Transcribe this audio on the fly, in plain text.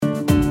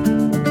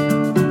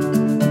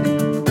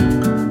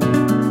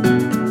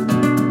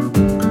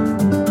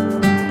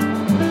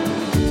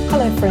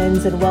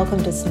friends, and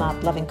welcome to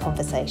Smart Loving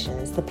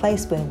Conversations, the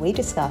place where we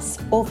discuss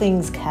all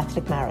things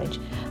Catholic marriage.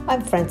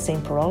 I'm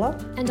Francine Parola.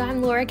 And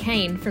I'm Laura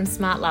Kane from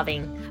Smart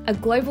Loving, a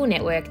global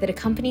network that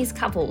accompanies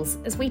couples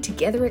as we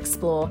together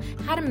explore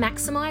how to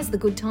maximise the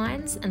good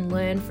times and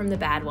learn from the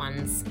bad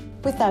ones.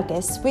 With our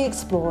guests, we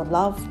explore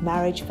love,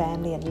 marriage,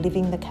 family, and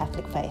living the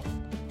Catholic faith,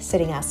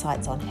 setting our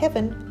sights on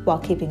heaven while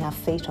keeping our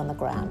feet on the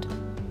ground,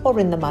 or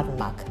in the mud and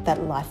muck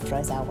that life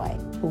throws our way.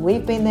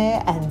 We've been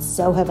there, and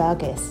so have our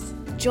guests.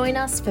 Join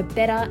us for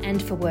better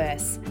and for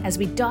worse as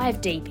we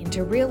dive deep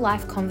into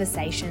real-life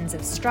conversations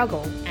of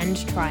struggle and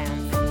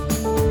triumph.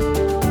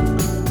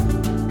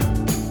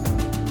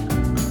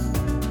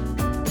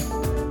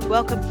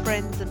 Welcome,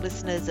 friends and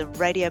listeners of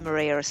Radio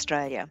Maria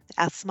Australia.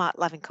 Our Smart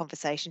Loving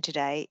Conversation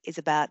today is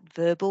about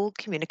verbal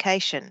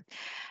communication.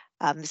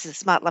 This is a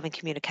Smart Loving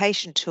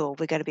communication tool.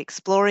 We're going to be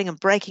exploring and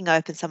breaking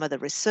open some of the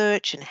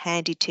research and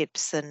handy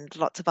tips and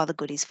lots of other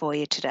goodies for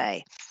you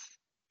today.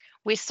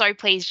 We're so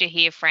pleased you're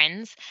here,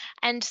 friends.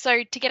 And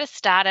so to get us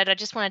started, I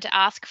just wanted to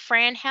ask,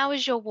 Fran, how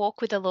has your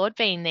walk with the Lord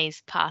been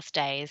these past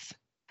days?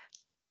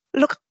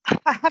 Look,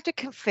 I have to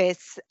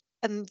confess,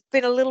 I've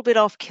been a little bit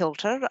off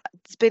kilter.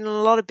 There's been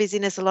a lot of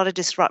busyness, a lot of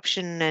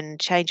disruption and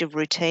change of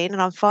routine.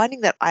 And I'm finding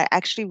that I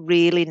actually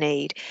really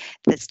need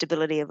the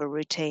stability of a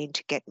routine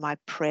to get my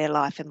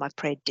life and my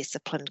prayer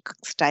discipline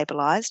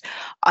stabilised.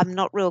 I'm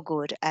not real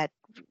good at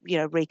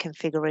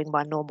reconfiguring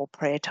my normal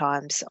prayer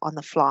times on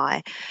the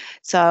fly.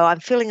 So I'm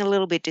feeling a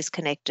little bit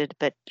disconnected,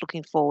 but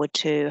looking forward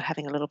to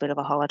having a little bit of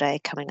a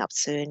holiday coming up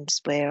soon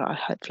where I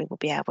hopefully will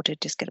be able to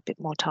just get a bit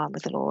more time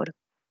with the Lord.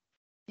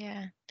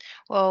 Yeah.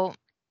 Well,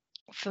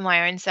 for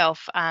my own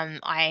self,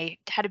 I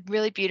had a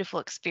really beautiful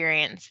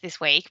experience this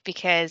week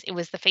because it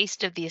was the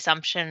Feast of the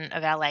Assumption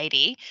of Our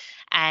Lady,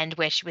 and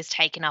where she was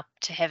taken up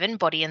to heaven,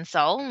 body and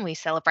soul, and we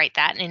celebrate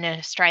that. And in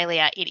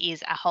Australia, it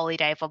is a holy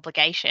day of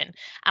obligation.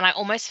 And I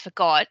almost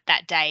forgot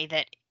that day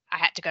that I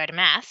had to go to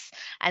Mass.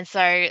 And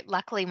so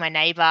luckily my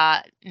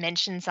neighbour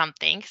mentioned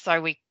something, so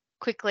we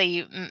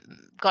quickly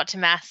got to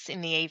Mass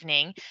in the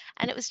evening,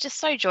 and it was just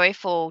so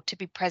joyful to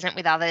be present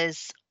with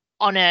others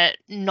on a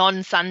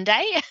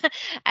non-Sunday.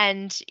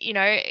 And,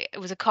 it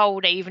was a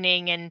cold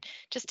evening, and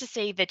just to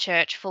see the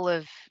church full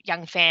of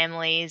young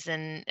families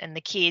and the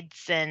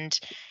kids, and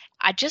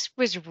I just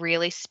was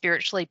really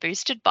spiritually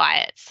boosted by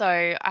it. So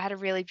I had a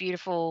really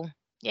beautiful,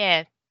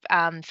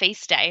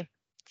 feast day.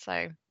 So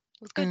it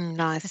was good.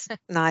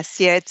 Nice.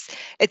 Yeah,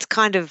 it's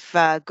kind of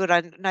good.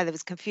 I know there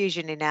was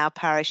confusion in our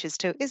parishes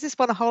too. Is this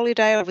one a holy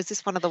day, or was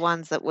this one of the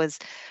ones that was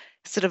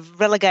sort of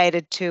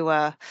relegated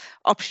to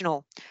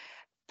optional?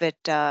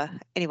 But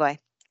anyway,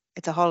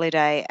 it's a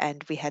holiday,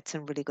 and we had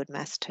some really good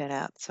Mass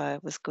turnout, so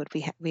it was good.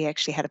 We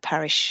actually had a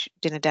parish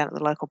dinner down at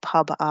the local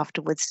pub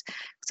afterwards,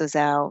 because it was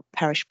our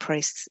parish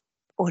priest's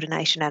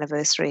ordination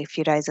anniversary a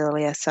few days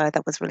earlier, so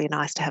that was really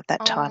nice to have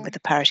that time with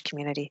the parish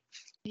community.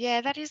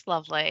 Yeah, that is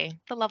lovely.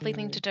 The lovely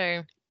thing to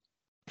do.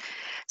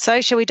 So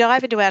shall we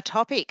dive into our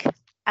topic?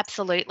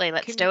 Absolutely,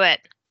 let's do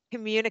it.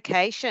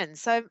 Communication.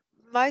 So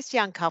most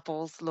young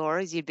couples,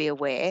 Laura, as you'd be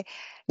aware,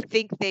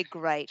 think they're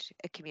great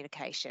at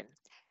communication.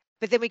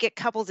 But then we get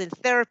couples in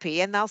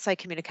therapy, and they'll say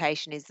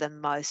communication is the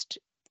most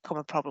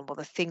common problem, or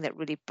the thing that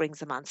really brings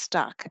them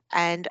unstuck.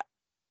 And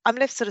I'm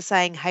left sort of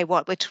saying, hey,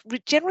 what?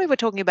 Generally we're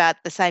talking about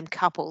the same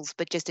couples,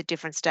 but just at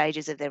different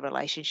stages of their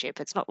relationship.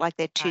 It's not like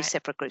they're two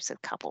separate groups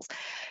of couples.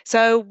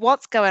 So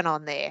what's going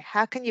on there?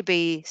 How can you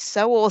be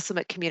so awesome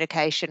at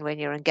communication when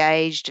you're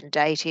engaged and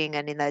dating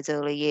and in those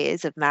early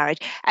years of marriage,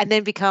 and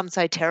then become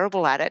so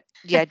terrible at it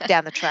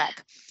down the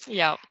track?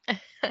 Yeah.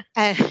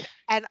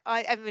 And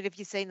I mean, have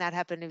you seen that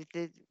happen in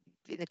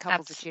the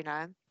couples that you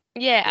know?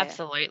 Yeah,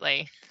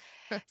 absolutely.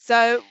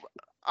 So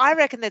I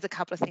reckon there's a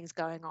couple of things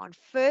going on.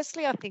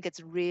 Firstly, I think it's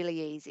really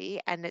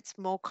easy, and it's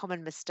more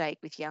common mistake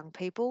with young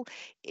people,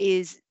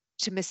 is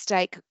to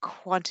mistake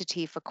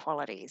quantity for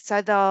quality.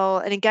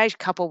 So an engaged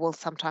couple will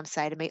sometimes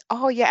say to me,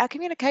 oh yeah, our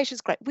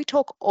communication's great. We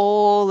talk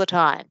all the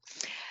time.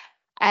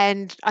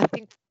 And I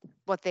think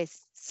what they're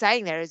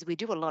saying there is we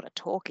do a lot of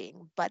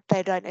talking, but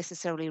they don't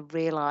necessarily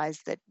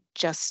realize that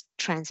just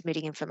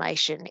transmitting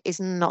information is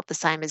not the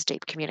same as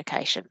deep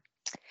communication.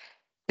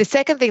 The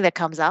second thing that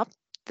comes up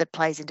that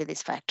plays into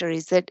this factor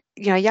is that,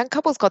 young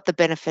couples got the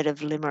benefit of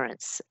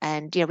limerence.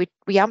 And,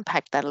 we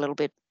unpacked that a little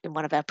bit in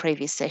one of our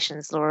previous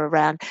sessions, Laura,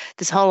 around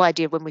this whole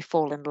idea of when we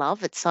fall in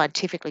love. It's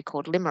scientifically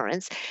called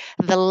limerence.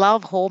 The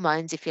love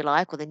hormones, if you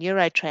like, or the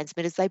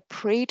neurotransmitters, they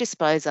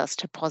predispose us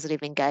to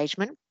positive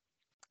engagement.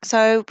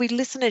 So we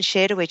listen and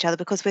share to each other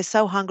because we're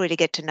so hungry to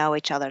get to know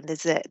each other, and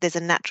there's a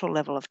natural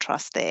level of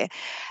trust there.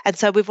 And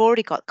so we've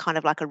already got kind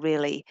of like a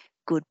really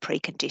good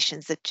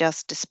preconditions that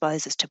just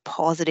dispose us to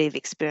positive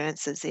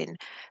experiences in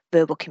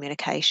verbal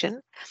communication.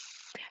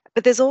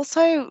 But there's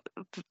also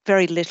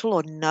very little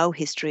or no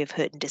history of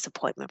hurt and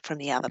disappointment from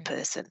the other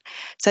person.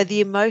 So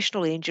the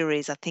emotional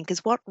injuries, I think,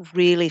 is what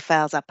really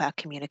fouls up our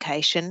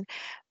communication.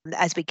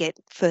 as we get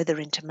further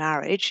into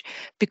marriage,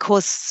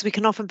 because we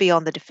can often be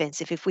on the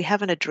defensive. If we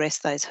haven't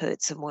addressed those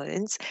hurts and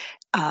wounds,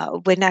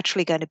 we're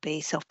naturally going to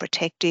be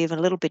self-protective, a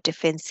little bit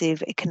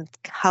defensive. It can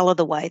colour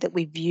the way that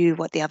we view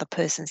what the other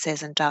person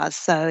says and does.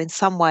 So in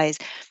some ways,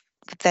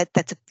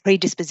 that's a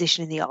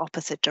predisposition in the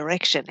opposite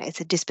direction. It's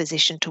a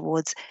disposition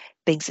towards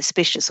being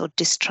suspicious or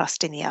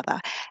distrusting the other.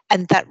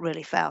 And that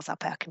really fouls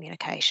up our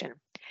communication.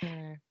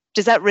 Mm.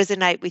 Does that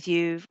resonate with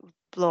you,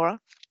 Laura?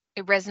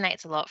 It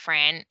resonates a lot,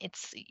 Fran.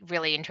 It's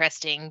really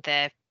interesting,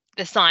 the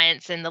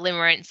science and the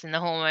limerence and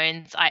the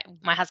hormones.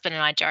 My husband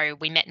and I, Joe,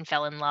 we met and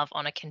fell in love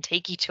on a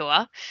Kentucky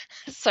tour.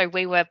 So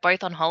we were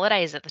both on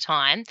holidays at the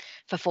time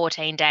for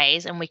 14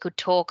 days, and we could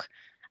talk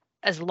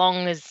as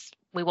long as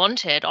we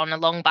wanted on a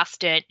long bus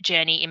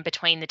journey in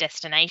between the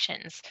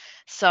destinations.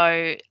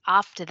 So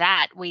after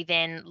that, we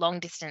then long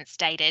distance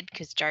dated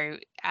because Joe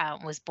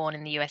was born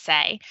in the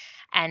USA.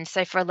 And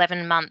so for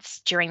 11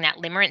 months during that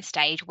limerence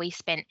stage, we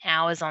spent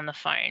hours on the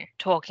phone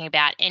talking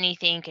about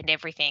anything and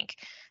everything.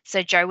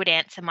 So Joe would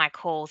answer my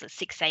calls at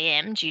 6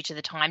 a.m. due to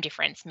the time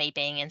difference, me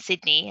being in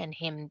Sydney and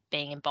him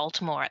being in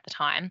Baltimore at the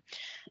time.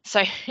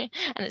 So, and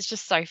it's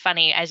just so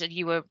funny as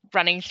you were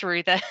running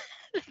through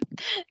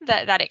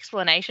that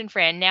explanation,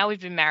 Fran. Now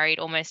we've been married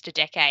almost a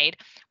decade.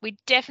 We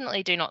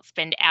definitely do not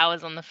spend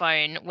hours on the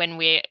phone when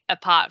we're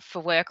apart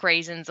for work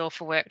reasons or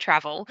for work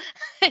travel.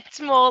 It's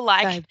more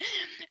like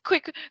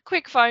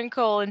quick phone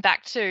call and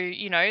back to,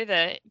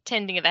 the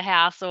tending of the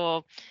house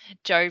or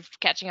Joe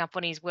catching up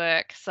on his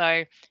work.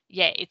 So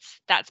yeah,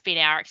 that's been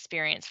our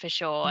experience for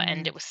sure.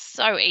 And it was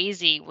so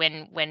easy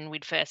when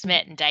we'd first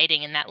met and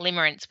dating, and that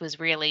limerence was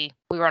really,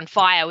 we were on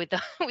fire with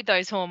with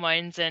those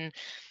hormones and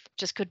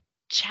just could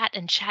chat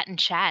and chat and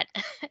chat.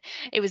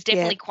 It was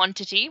definitely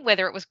quantity,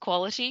 whether it was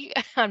quality,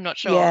 I'm not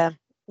sure.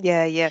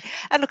 Yeah.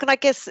 And look, and I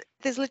guess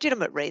there's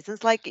legitimate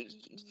reasons. Like,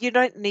 you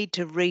don't need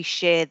to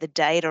reshare the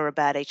data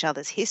about each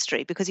other's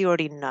history because you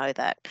already know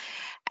that.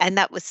 And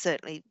that was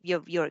certainly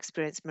your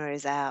experience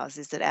mirrors ours,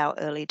 is that our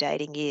early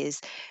dating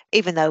years,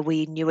 even though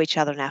we knew each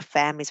other and our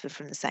families were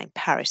from the same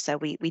parish, so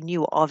we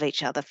knew of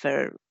each other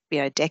for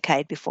a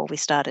decade before we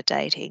started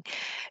dating,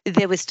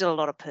 there was still a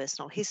lot of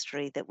personal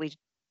history that we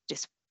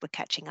just were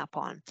catching up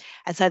on.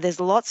 And so there's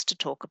lots to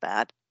talk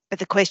about. But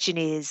the question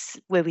is,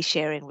 were we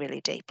sharing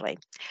really deeply?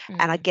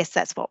 And I guess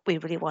that's what we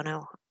really want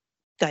to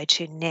go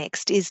to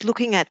next, is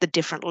looking at the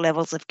different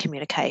levels of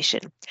communication.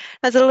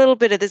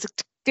 There's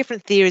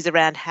different theories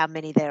around how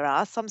many there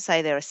are. Some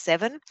say there are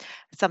 7,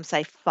 some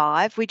say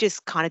 5. We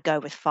just kind of go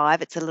with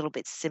 5. It's a little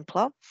bit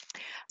simpler.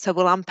 So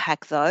we'll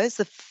unpack those.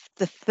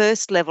 The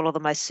first level, or the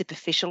most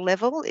superficial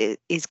level,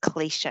 is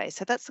cliche.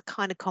 So that's the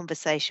kind of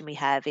conversation we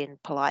have in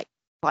polite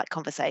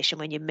conversation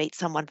when you meet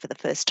someone for the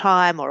first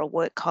time or a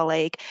work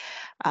colleague.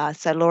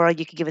 So Laura,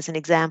 you could give us an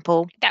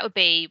example. That would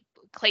be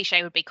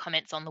cliche, would be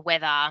comments on the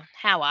weather.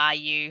 How are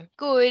you?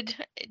 Good.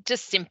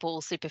 Just simple,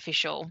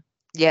 superficial,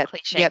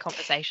 cliche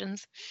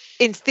conversations.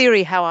 In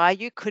theory, how are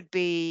you could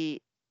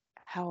be,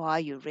 how are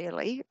you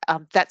really?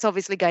 That's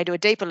obviously going to a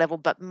deeper level,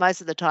 but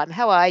most of the time,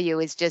 how are you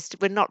is just,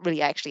 we're not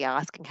really actually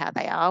asking how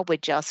they are. We're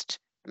just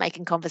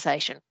making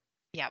conversation.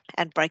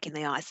 And breaking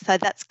the ice. So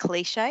that's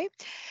cliche.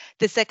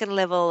 The second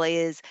level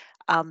is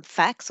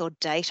facts or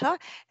data.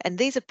 And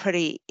these are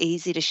pretty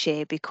easy to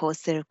share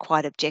because they're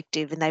quite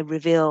objective and they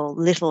reveal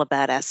little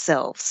about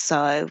ourselves.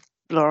 So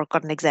Laura,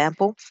 got an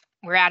example?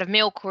 We're out of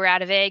milk, we're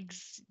out of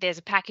eggs, there's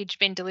a package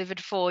been delivered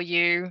for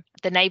you,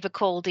 the neighbour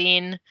called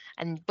in,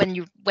 and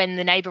when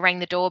the neighbour rang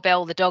the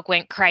doorbell, the dog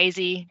went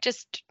crazy.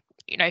 Just,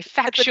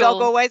 factual. The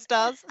dog always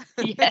does.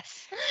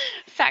 Yes.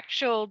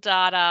 Factual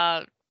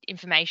data,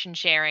 information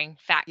sharing,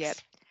 facts. Yep.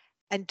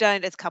 And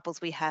as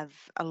couples, we have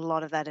a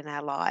lot of that in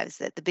our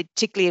lives,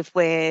 particularly if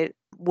we're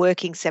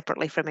working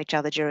separately from each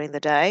other during the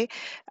day,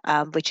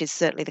 which is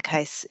certainly the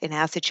case in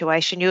our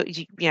situation.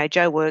 You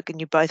Joe work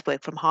and you both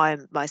work from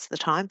home most of the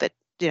time, but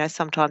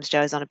sometimes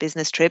Joe's on a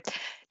business trip.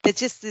 There's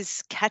just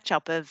this catch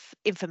up of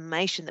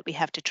information that we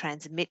have to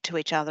transmit to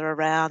each other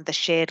around the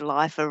shared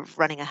life of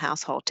running a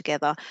household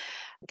together.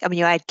 I mean,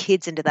 you add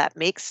kids into that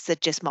mix,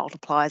 that just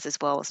multiplies as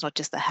well. It's not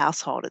just the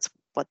household, it's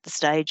what the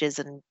stages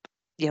and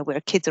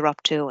where kids are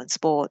up to, and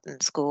sport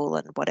and school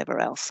and whatever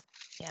else.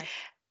 Yeah.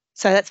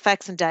 So that's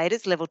facts and data,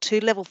 is level 2.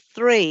 Level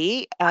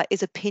 3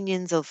 is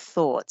opinions of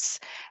thoughts.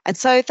 And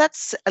so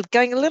that's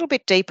going a little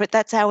bit deeper.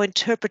 That's our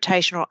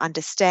interpretation or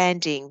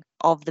understanding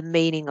of the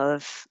meaning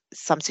of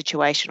some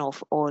situation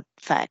or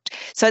fact.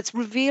 So it's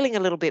revealing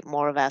a little bit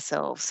more of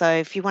ourselves. So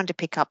if you want to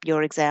pick up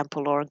your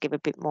example, Laura, and give a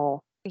bit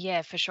more.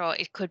 Yeah, for sure.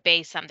 It could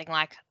be something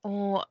like,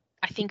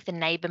 I think the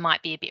neighbour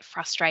might be a bit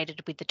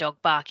frustrated with the dog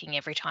barking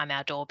every time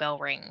our doorbell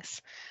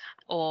rings.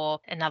 Or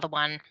another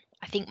one,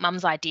 I think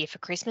Mum's idea for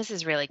Christmas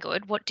is really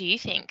good. What do you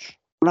think?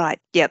 Right,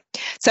 yep.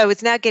 So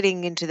it's now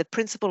getting into the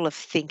principle of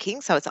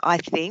thinking. So it's I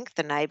think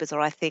the neighbours, or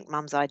I think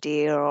Mum's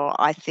idea, or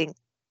I think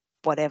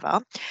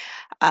whatever.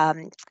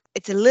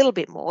 It's a little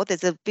bit more.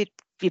 There's a bit,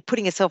 you're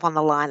putting yourself on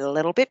the line a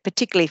little bit,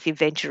 particularly if you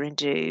venture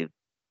into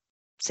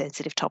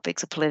sensitive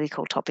topics or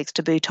political topics,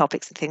 taboo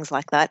topics and things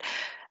like that.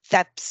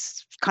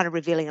 That's kind of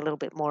revealing a little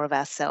bit more of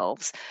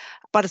ourselves,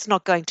 but it's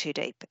not going too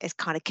deep. It's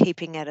kind of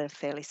keeping it at a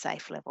fairly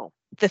safe level.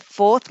 The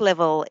fourth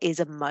level is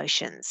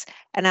emotions,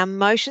 and our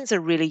emotions are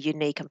really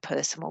unique and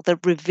personal.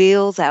 That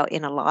reveals our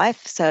inner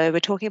life. So we're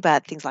talking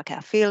about things like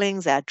our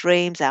feelings, our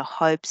dreams, our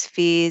hopes,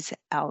 fears,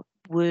 our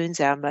wounds,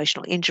 our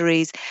emotional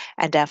injuries,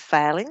 and our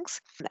failings.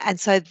 And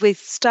so we're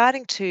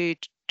starting to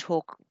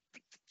talk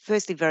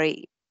firstly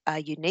very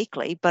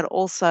uniquely, but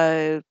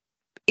also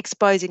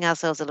exposing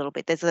ourselves a little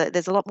bit.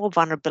 There's a lot more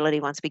vulnerability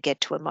once we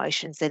get to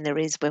emotions than there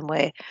is when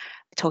we're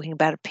talking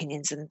about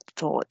opinions and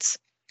thoughts.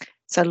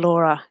 So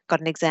Laura,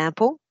 got an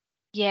example?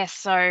 Yes,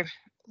 so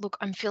look,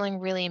 I'm feeling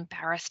really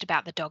embarrassed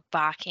about the dog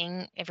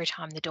barking every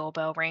time the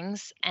doorbell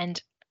rings,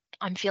 and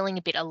I'm feeling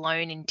a bit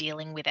alone in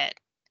dealing with it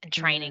and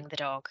training the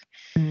dog.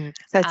 So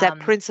it's that Um,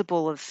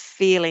 principle of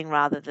feeling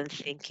rather than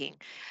thinking.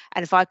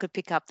 And if I could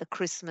pick up the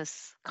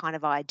Christmas kind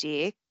of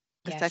idea,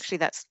 because yes. actually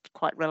that's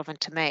quite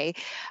relevant to me.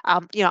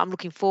 I'm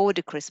looking forward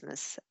to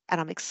Christmas and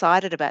I'm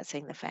excited about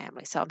seeing the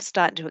family. So I'm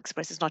starting to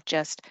express it's not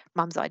just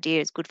mum's idea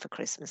is good for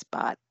Christmas,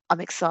 but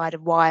I'm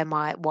excited. Why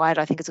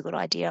do I think it's a good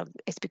idea?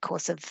 It's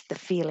because of the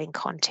feeling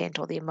content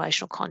or the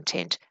emotional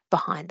content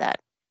behind that.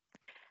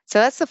 So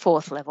that's the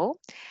fourth level.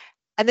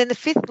 And then the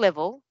fifth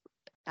level,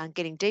 and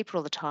getting deeper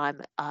all the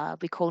time,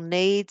 we call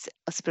needs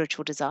or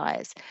spiritual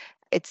desires.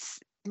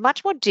 It's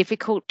much more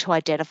difficult to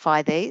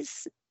identify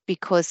these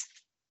because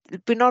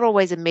we're not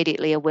always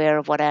immediately aware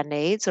of what our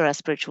needs or our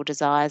spiritual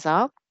desires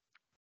are.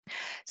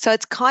 So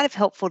it's kind of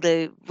helpful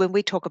to, when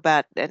we talk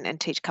about and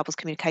teach couples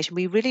communication,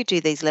 we really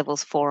do these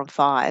levels 4 and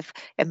 5,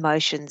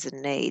 emotions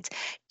and needs,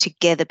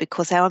 together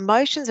because our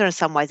emotions are in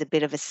some ways a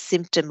bit of a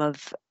symptom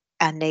of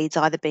our needs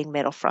either being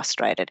met or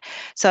frustrated.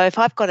 So if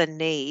I've got a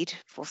need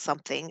for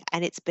something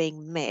and it's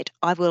being met,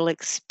 I will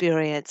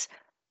experience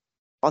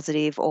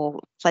positive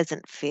or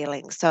pleasant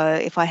feelings. So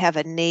if I have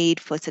a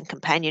need for some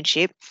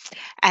companionship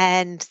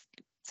and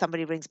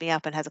somebody rings me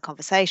up and has a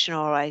conversation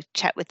or I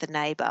chat with the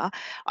neighbor,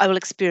 I will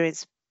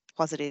experience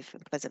positive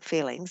and pleasant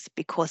feelings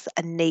because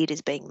a need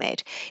is being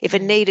met. If a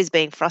need is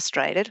being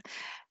frustrated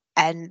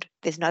and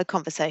there's no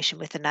conversation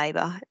with the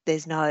neighbor,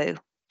 there's no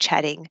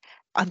chatting,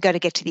 I'm going to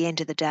get to the end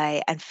of the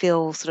day and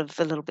feel sort of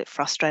a little bit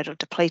frustrated or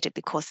depleted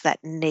because that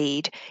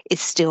need is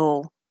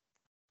still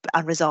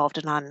unresolved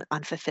and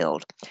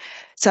unfulfilled.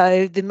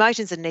 So the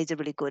emotions and needs are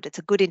really good. It's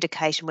a good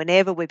indication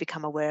whenever we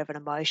become aware of an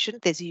emotion,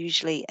 there's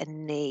usually a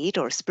need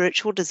or a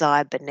spiritual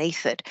desire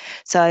beneath it.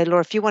 So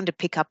Laura, if you wanted to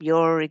pick up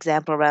your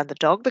example around the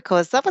dog,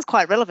 because that was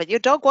quite relevant. Your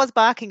dog was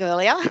barking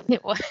earlier.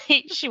 It was,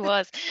 she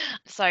was.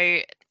 So,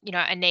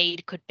 a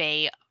need could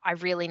be, I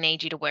really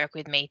need you to work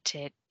with me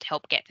to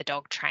help get the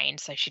dog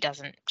trained so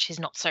she's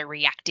not so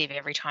reactive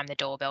every time the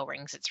doorbell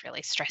rings. It's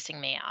really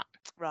stressing me out.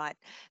 Right.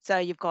 So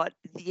you've got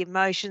the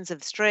emotions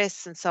of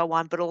stress and so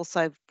on, but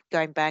also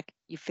going back,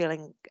 you're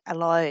feeling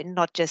alone,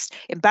 not just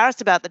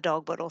embarrassed about the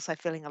dog, but also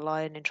feeling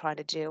alone and trying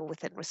to deal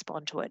with it and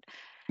respond to it.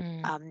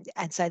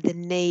 And so the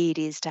need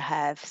is to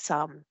have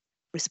some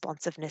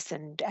responsiveness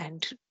and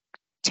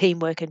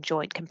teamwork and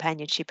joint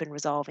companionship in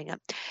resolving it.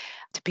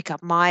 To pick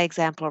up my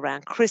example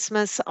around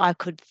Christmas, I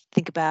could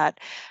think about,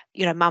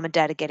 mum and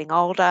dad are getting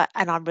older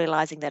and I'm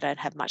realizing they don't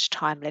have much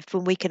time left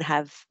when we can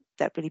have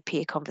that really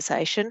peer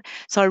conversation.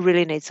 So I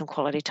really need some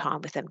quality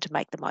time with them to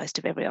make the most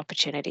of every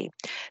opportunity.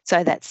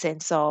 So that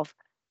sense of,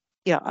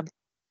 I'm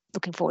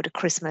looking forward to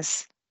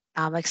Christmas.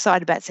 I'm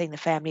excited about seeing the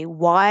family.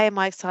 Why am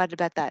I excited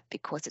about that?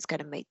 Because it's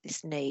going to meet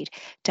this need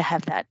to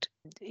have that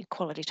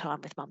quality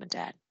time with mum and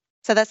dad.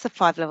 So that's the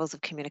 5 levels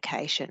of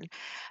communication.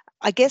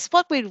 I guess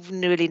what we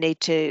really need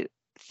to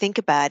think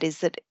about is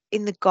that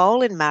in the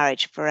goal in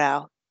marriage for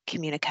our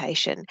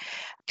communication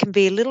can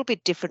be a little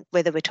bit different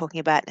whether we're talking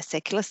about in a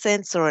secular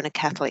sense or in a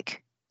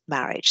Catholic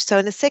marriage. So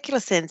in a secular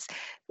sense,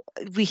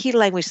 we hear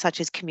language such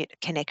as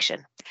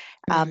connection.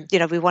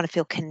 We want to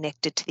feel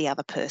connected to the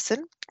other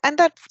person. And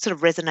that sort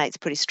of resonates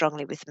pretty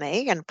strongly with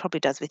me and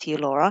probably does with you,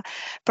 Laura.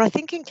 But I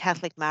think in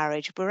Catholic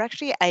marriage, we're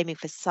actually aiming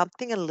for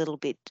something a little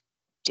bit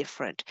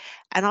different.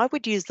 And I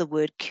would use the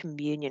word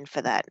communion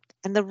for that.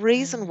 And the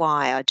reason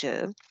why I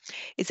do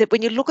is that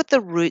when you look at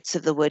the roots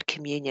of the word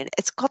communion,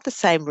 it's got the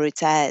same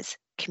roots as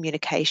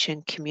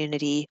communication,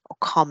 community, or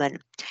common.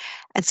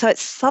 And so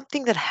it's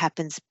something that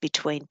happens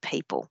between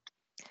people.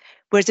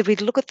 Whereas if we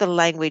look at the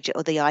language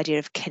or the idea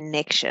of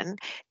connection,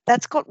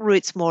 that's got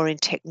roots more in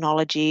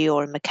technology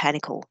or in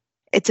mechanical.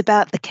 It's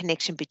about the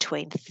connection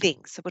between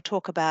things. So we'll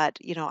talk about,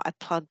 I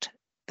plugged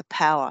the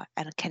power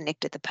and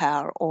connected the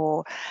power,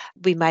 or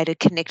we made a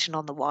connection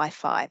on the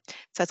Wi-Fi.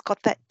 So it's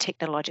got that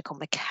technological,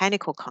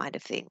 mechanical kind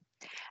of thing.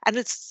 And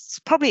it's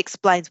probably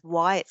explains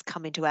why it's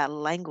come into our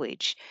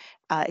language,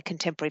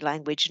 contemporary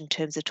language, in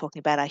terms of talking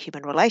about our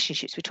human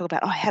relationships. We talk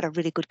about, I had a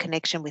really good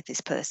connection with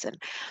this person.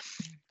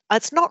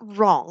 It's not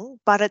wrong,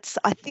 but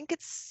I think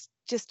it's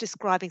just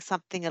describing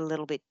something a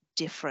little bit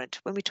different.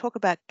 When we talk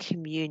about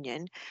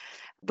communion,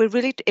 we're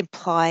really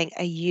implying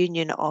a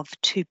union of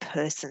two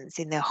persons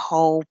in their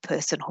whole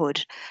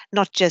personhood,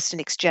 not just an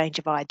exchange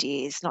of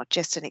ideas, not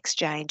just an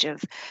exchange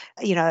of,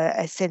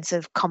 a sense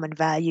of common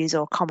values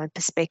or common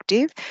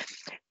perspective.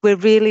 We're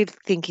really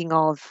thinking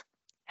of,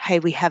 hey,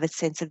 we have a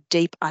sense of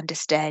deep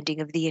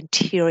understanding of the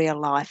interior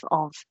life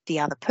of the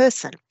other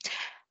person.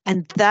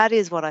 And that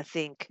is what I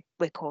think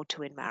we're called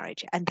to in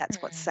marriage. And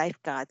that's what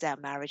safeguards our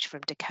marriage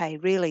from decay,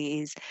 really,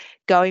 is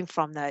going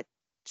from the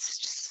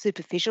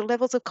superficial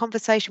levels of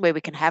conversation where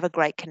we can have a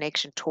great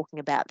connection talking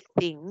about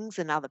things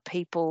and other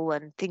people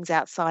and things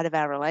outside of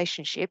our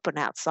relationship and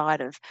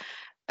outside of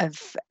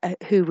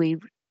who we,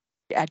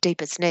 our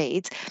deepest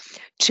needs,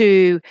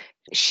 to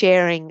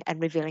sharing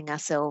and revealing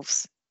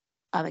ourselves,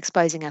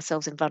 exposing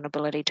ourselves in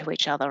vulnerability to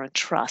each other and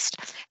trust.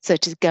 So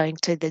to going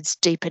to those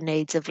deeper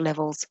needs of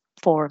levels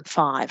 4 and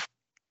 5.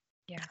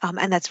 Yeah.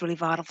 And that's really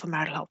vital for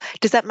marital health.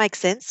 Does that make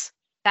sense?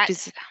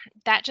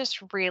 That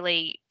just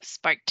really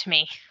spoke to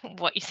me,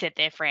 what you said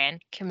there, Fran.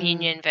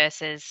 Communion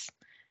versus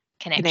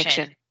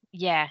connection.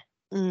 Yeah.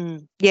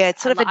 Yeah,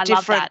 it's sort of a different,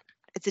 love that.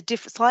 It's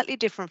a slightly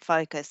different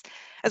focus.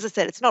 As I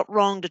said, it's not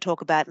wrong to talk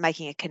about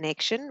making a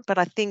connection, but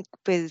I think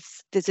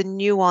there's a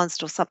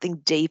nuanced or something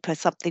deeper,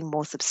 something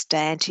more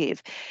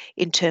substantive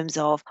in terms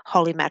of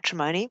holy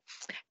matrimony,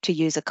 to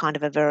use a kind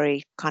of a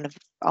very kind of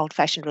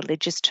old-fashioned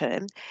religious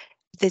term.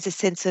 There's a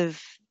sense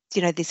of,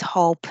 this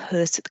whole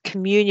person,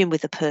 communion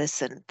with a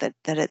person, that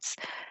it's,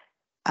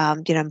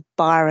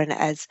 Byron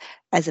as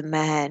a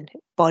man,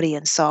 body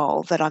and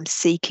soul, that I'm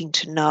seeking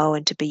to know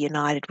and to be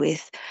united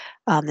with,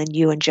 and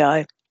you and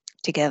Joe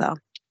together.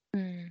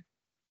 And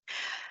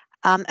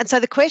so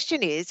the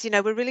question is,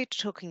 we're really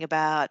talking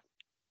about,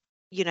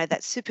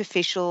 that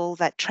superficial,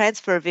 that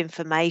transfer of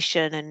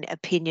information and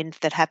opinions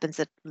that happens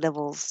at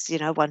levels,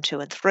 1, 2,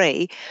 and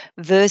 3,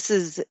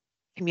 versus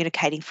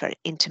communicating for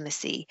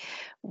intimacy,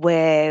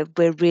 where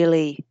we're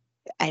really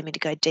aiming to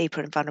go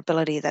deeper in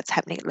vulnerability. That's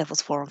happening at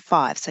levels 4 and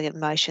 5, so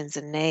emotions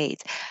and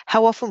needs.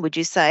 How often would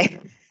you say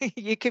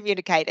you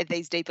communicate at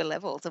these deeper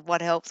levels, and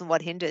what helps and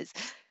what hinders?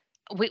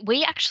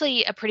 We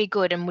actually are pretty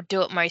good and would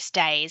do it most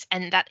days,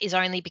 and that is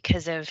only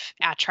because of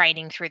our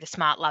training through the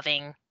Smart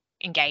Loving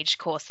Engaged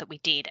course that we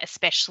did,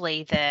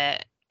 especially the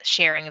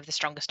sharing of the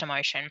strongest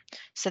emotion.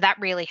 So that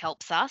really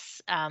helps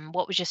us.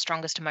 What was your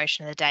strongest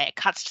emotion of the day? It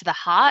cuts to the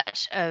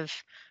heart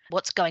of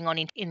what's going on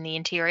in the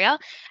interior,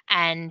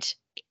 and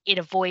it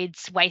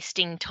avoids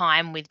wasting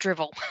time with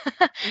drivel.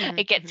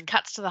 It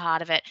cuts to the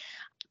heart of it.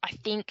 I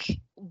think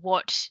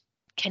what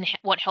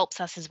helps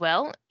us as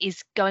well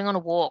is going on a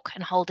walk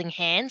and holding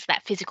hands,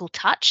 that physical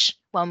touch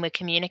when we're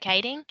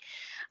communicating,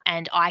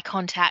 and eye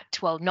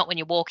contact. Well, not when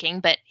you're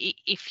walking, but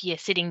if you're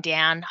sitting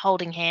down,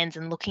 holding hands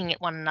and looking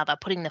at one another,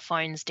 putting the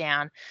phones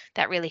down,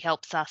 that really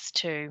helps us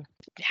to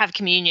have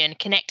communion,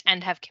 connect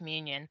and have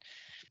communion.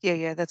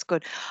 Yeah, that's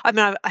good. I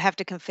mean, I have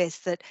to confess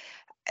that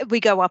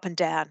we go up and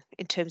down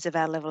in terms of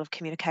our level of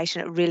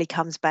communication. It really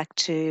comes back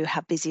to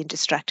how busy and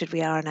distracted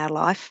we are in our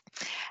life.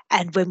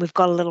 And when we've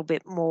got a little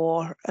bit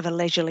more of a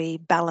leisurely,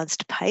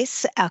 balanced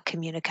pace, our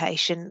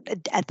communication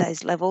at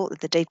those levels,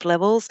 the deep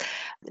levels,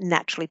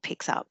 naturally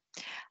picks up.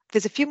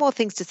 There's a few more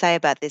things to say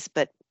about this,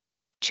 but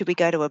should we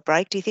go to a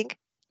break, do you think?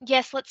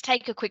 Yes, let's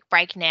take a quick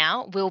break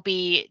now. We'll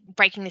be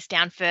breaking this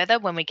down further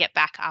when we get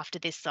back after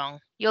this song.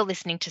 You're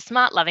listening to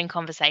Smart Loving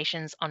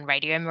Conversations on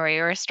Radio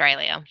Maria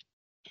Australia.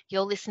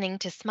 You're listening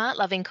to Smart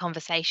Loving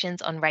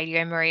Conversations on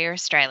Radio Maria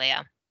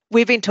Australia.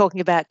 We've been talking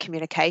about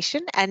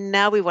communication, and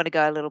now we want to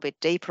go a little bit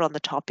deeper on the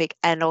topic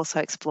and also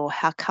explore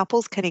how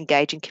couples can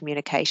engage in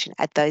communication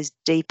at those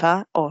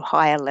deeper or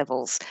higher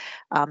levels,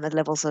 the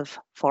levels of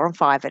 4 and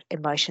 5 at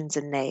emotions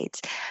and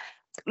needs.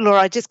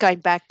 Laura, just going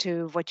back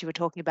to what you were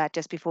talking about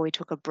just before we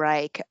took a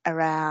break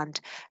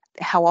around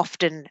how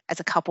often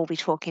as a couple we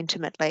talk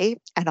intimately,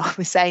 and I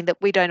was saying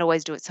that we don't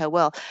always do it so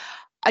well.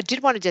 I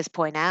did want to just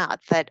point out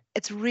that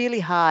it's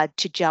really hard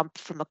to jump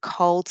from a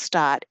cold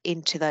start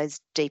into those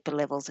deeper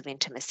levels of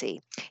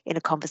intimacy in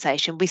a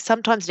conversation. We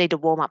sometimes need to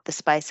warm up the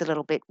space a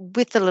little bit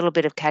with a little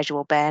bit of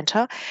casual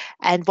banter.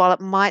 And while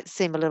it might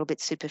seem a little bit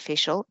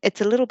superficial,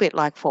 it's a little bit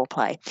like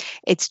foreplay.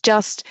 It's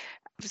just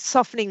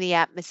softening the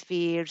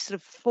atmosphere, sort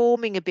of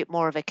forming a bit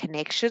more of a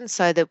connection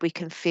so that we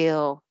can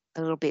feel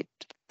a little bit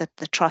that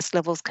the trust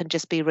levels can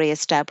just be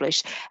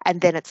reestablished.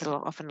 And then it's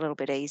often a little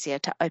bit easier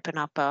to open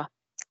up a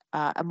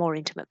more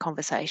intimate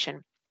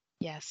conversation.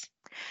 Yes.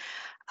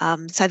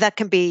 So that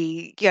can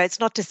be,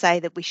 it's not to say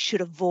that we should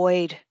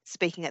avoid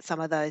speaking at some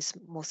of those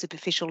more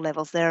superficial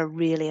levels. They're a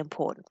really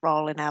important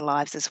role in our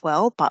lives as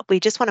well. But we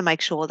just want to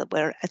make sure that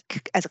we're,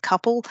 as a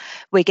couple,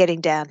 we're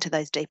getting down to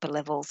those deeper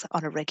levels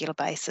on a regular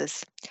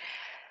basis.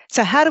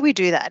 So how do we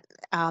do that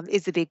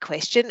is the big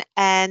question.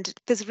 And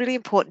it's really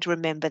important to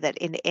remember that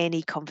in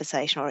any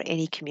conversation or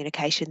any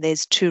communication,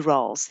 there's two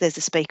roles. There's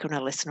a speaker and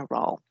a listener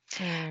role.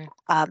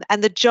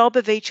 And the job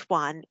of each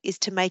one is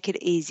to make it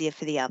easier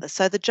for the other.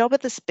 So the job of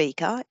the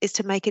speaker is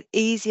to make it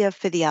easier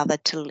for the other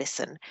to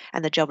listen.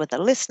 And the job of the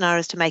listener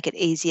is to make it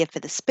easier for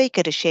the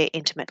speaker to share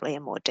intimately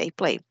and more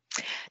deeply.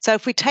 So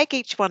if we take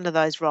each one of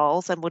those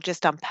roles, and we'll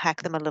just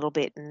unpack them a little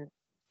bit and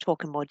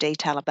talk in more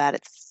detail about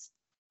it,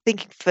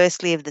 thinking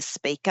firstly of the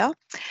speaker.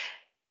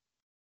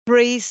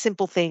 3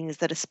 simple things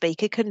that a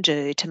speaker can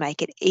do to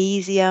make it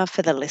easier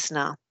for the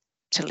listener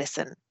to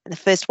listen. And the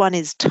first one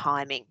is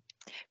timing.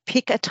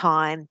 Pick a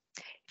time.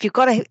 If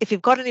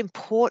you've got an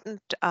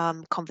important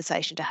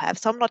conversation to have,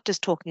 so I'm not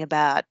just talking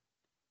about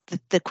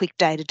the quick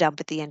data dump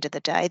at the end of the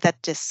day,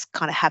 that just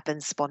kind of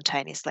happens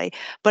spontaneously.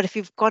 But if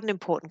you've got an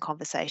important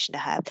conversation to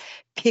have,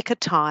 pick a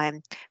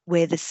time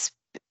where the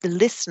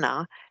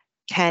listener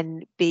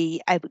can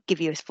be able to give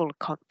you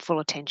full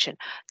attention.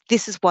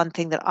 This is one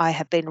thing that I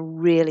have been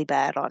really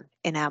bad on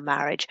in our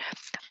marriage.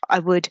 I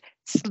would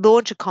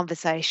launch a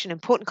conversation,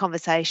 important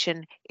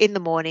conversation, in the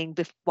morning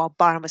while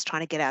Byron was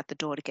trying to get out the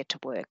door to get to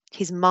work.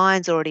 His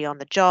mind's already on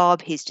the job.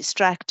 He's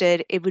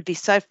distracted. It would be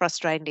so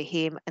frustrating to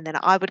him. And then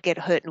I would get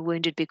hurt and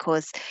wounded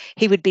because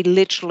he would be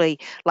literally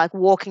like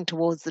walking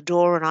towards the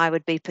door and I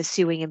would be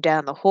pursuing him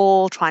down the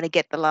hall, trying to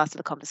get the last of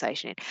the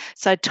conversation in.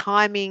 So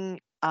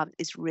timing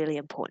is really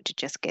important to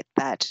just get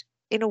that.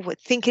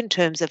 Think in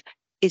terms of,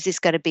 is this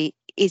going to be,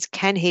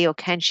 can he or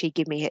can she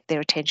give me their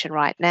attention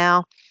right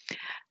now?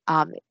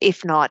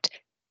 If not,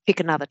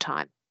 pick another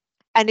time.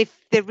 And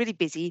if they're really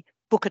busy,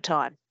 book a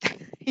time.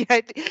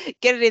 Get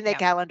it in their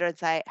calendar and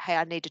say, hey,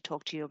 I need to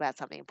talk to you about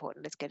something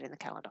important. Let's get it in the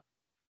calendar.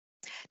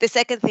 The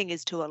second thing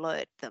is to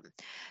alert them.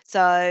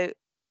 So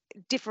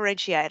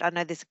differentiate. I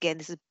know this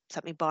is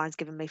something Byron's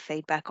given me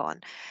feedback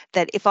on,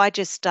 that if I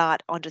just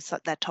start onto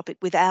that topic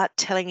without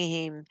telling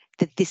him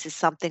that this is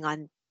something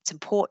it's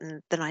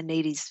important, then I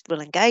need his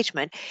real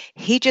engagement,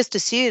 he just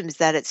assumes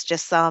that it's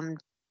just some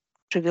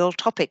trivial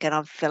topic and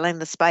I'm filling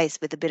the space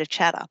with a bit of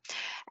chatter.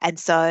 And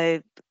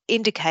so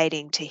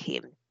indicating to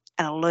him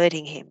and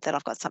alerting him that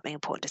I've got something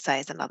important to say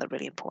is another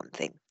really important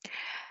thing.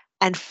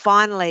 And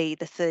finally,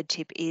 the third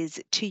tip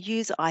is to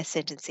use I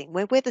sentencing.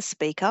 Where we're the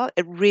speaker,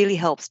 it really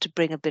helps to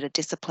bring a bit of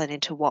discipline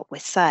into what we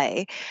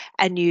say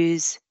and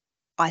use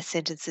I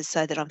sentences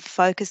so that I'm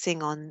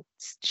focusing on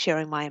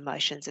sharing my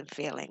emotions and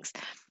feelings.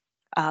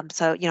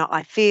 So,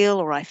 I feel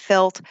or I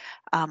felt,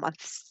 I'm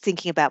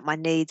thinking about my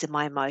needs and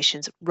my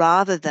emotions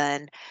rather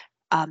than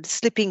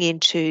slipping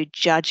into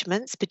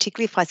judgments,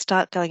 particularly if I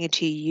start going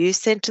into you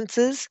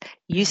sentences.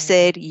 You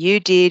said, you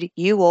did,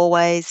 you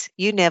always,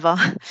 you never.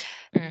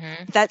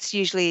 That's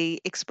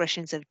usually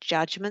expressions of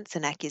judgments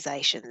and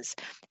accusations,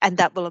 and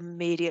that will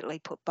immediately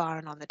put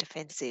Byron on the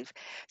defensive.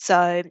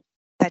 So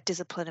that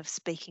discipline of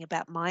speaking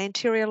about my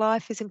interior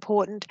life is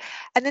important.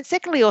 And then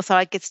secondly, also,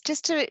 I guess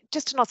just to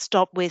not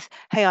stop with,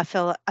 hey, I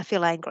feel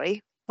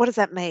angry. What does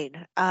that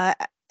mean?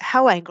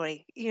 How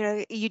angry?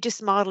 Are you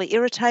just mildly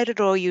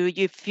irritated or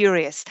you're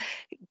furious?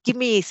 Give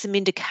me some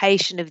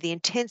indication of the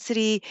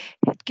intensity.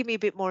 Give me a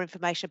bit more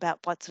information about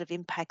what sort of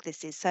impact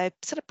this is. So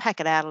sort of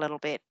pack it out a little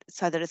bit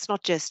so that it's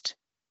not just,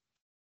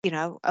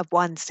 a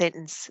one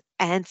sentence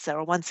answer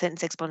or one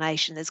sentence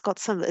explanation. There's got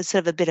some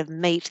sort of a bit of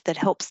meat that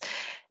helps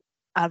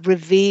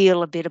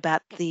reveal a bit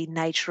about the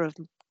nature of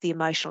the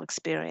emotional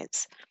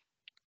experience.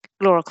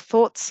 Laura,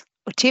 thoughts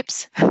or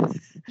tips?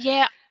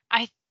 Yeah,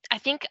 I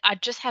think I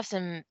just have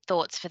some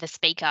thoughts for the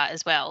speaker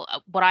as well.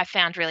 What I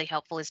found really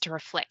helpful is to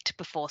reflect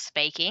before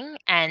speaking.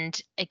 And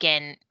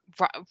again,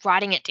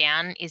 writing it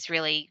down is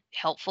really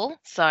helpful.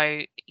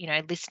 So,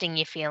 listing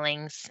your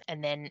feelings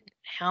and then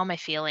how am I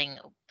feeling?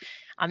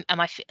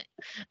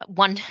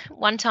 One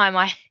time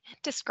I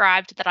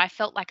described that I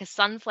felt like a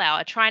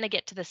sunflower trying to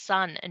get to the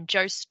sun and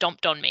Joe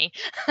stomped on me.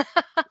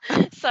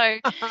 So,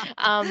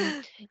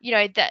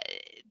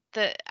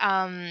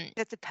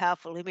 that's a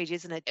powerful image,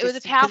 isn't it? It was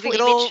a powerful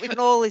image. We can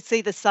all see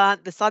the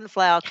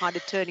sunflower kind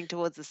of turning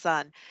towards the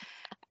sun,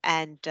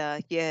 and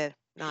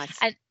nice.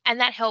 And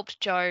that helped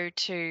Joe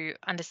to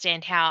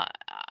understand how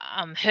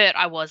hurt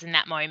I was in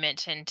that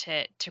moment, and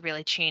to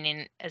really tune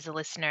in as a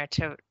listener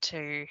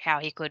to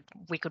how we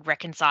could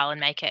reconcile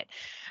and make it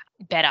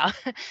better.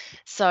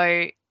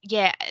 So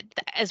yeah,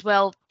 as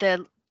well,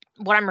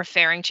 what I'm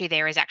referring to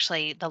there is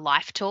actually the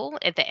LIFE tool,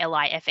 the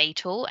LIFE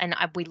tool, and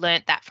we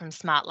learnt that from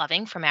Smart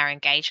Loving from our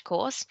Engage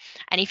course.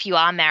 And if you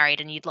are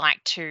married and you'd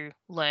like to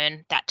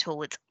learn that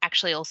tool, it's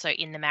actually also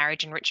in the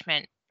Marriage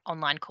Enrichment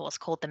online course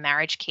called the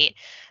Marriage Kit.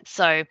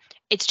 So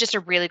it's just a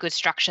really good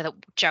structure that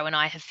Joe and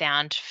I have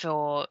found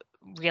for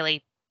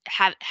really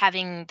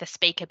having the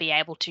speaker be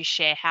able to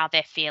share how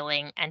they're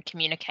feeling and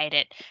communicate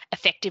it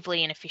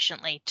effectively and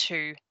efficiently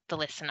to the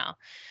listener.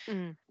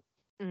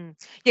 Yeah,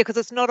 because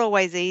it's not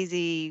always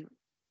easy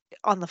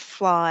on the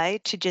fly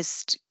to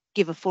just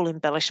give a full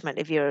embellishment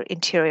of your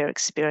interior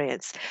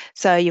experience.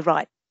 So you're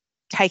right,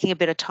 taking a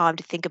bit of time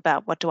to think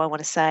about, what do I want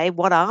to say?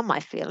 What are my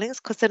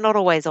feelings? Because they're not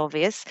always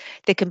obvious.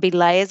 There can be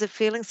layers of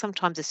feelings.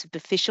 Sometimes a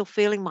superficial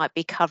feeling might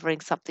be covering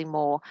something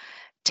more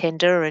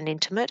tender and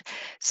intimate.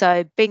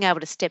 So being able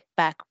to step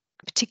back,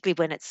 particularly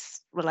when it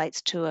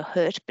relates to a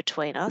hurt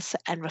between us,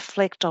 and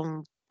reflect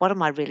on, what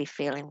am I really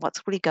feeling?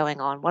 What's really going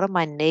on? What are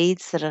my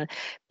needs that are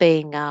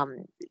being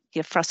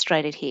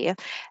frustrated here?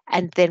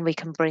 And then we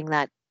can bring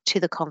that to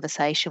the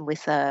conversation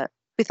with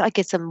I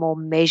guess a more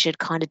measured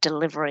kind of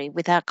delivery,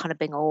 without kind of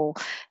being all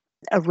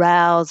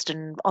aroused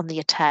and on the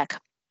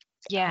attack.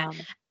 Yeah.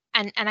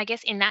 And I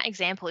guess in that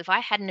example, if I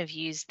hadn't have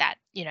used that,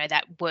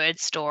 that word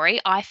story,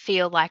 I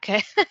feel like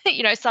a,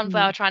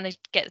 sunflower Mm. trying to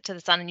get to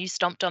the sun and you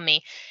stomped on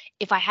me.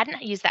 If I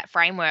hadn't used that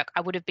framework,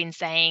 I would have been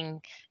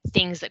saying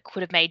things that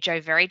could have made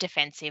Joe very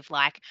defensive,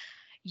 like,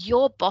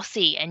 you're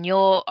bossy and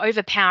you're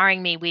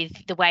overpowering me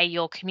with the way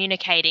you're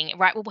communicating,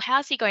 right? Well,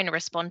 how's he going to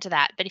respond to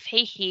that? But if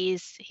he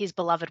hears his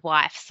beloved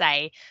wife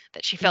say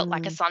that she felt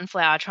like a Mm.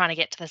 sunflower trying to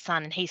get to the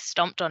sun and he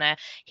stomped on her,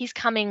 he's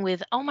coming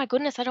with, oh my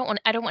goodness, I don't want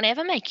to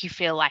ever make you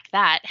feel like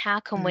that. How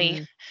can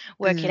we Mm.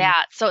 work it Mm.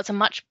 out? So it's a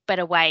much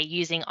better way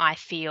using I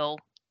feel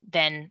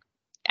than,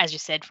 as you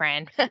said,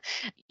 Fran,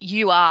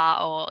 you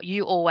are, or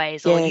you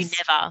always, or you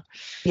Yes. never.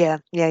 Yeah.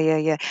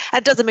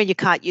 It doesn't mean you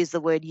can't use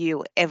the word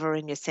you ever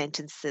in your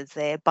sentences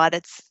there, but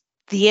it's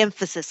the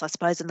emphasis, I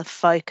suppose, and the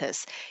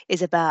focus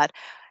is about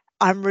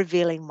I'm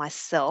revealing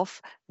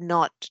myself,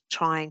 not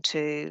trying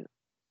to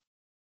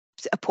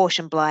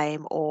apportion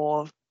blame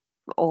or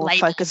Label.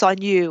 focus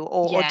on you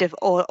Yeah.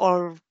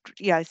 or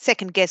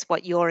second guess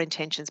what your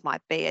intentions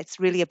might be. It's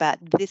really about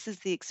this is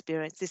the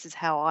experience, this is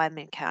how I'm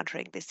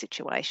encountering this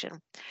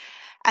situation,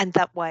 and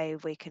that way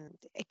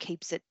it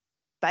keeps it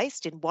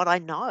based in what I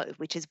know,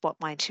 which is what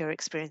my interior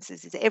experience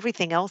is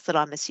everything else that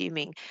I'm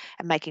assuming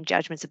and making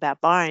judgments about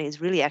Byron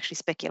is really actually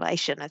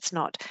speculation. It's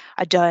not.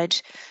 I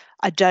don't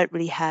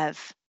really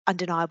have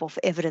undeniable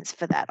evidence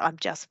for that. I'm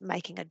just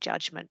making a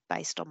judgment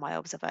based on my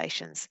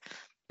observations,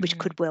 which Mm.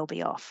 could well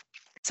be off.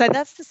 So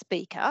that's the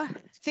speaker.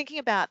 Thinking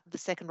about the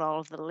second role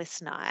of the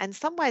listener. And in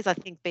some ways, I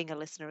think being a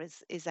listener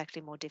is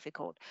actually more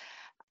difficult.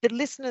 The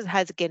listener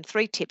has, again,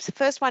 3 tips. The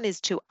first one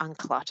is to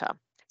unclutter.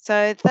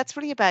 So that's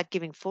really about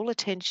giving full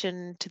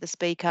attention to the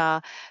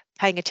speaker,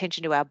 paying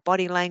attention to our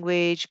body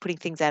language, putting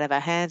things out of our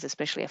hands,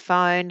 especially a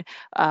phone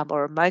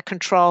or a remote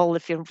control.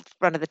 If you're in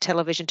front of the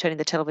television, turning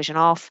the television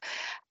off,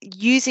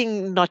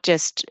 using not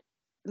just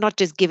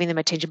giving them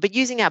attention, but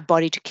using our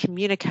body to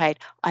communicate,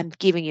 I'm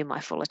giving you my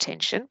full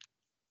attention.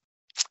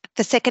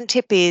 The second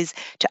tip is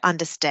to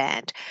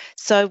understand.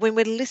 So, when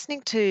we're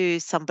listening to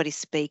somebody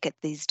speak at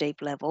these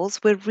deep levels,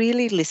 we're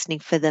really listening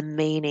for the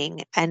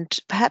meaning and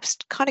perhaps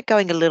kind of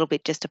going a little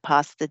bit just to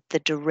pass the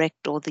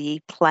direct or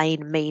the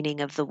plain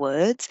meaning of the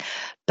words,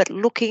 but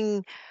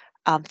looking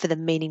for the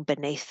meaning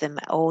beneath them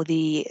or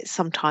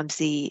sometimes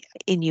the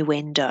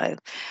innuendo.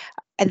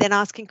 And then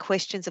asking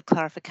questions of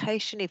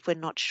clarification if we're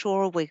not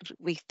sure,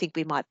 we think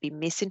we might be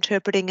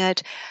misinterpreting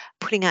it,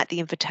 putting out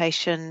the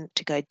invitation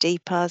to go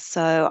deeper.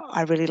 So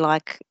I really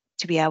like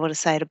to be able to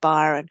say to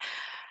Byron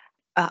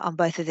on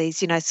both of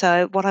these,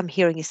 so what I'm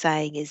hearing you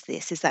saying is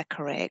this, is that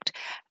correct?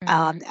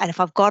 Mm. And if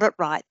I've got it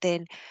right,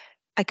 then,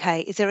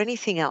 okay, is there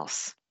anything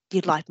else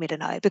you'd like me to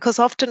know? Because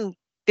often,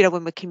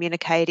 when we're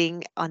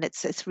communicating on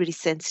it's really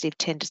sensitive,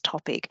 tender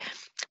topic,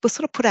 we'll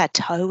sort of put our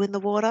toe in the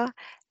water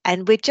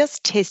and we're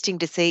just testing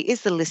to see,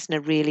 is the listener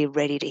really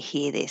ready to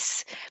hear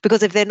this?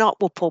 Because if they're not,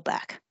 we'll pull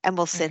back and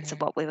we'll censor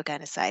Mm. what we were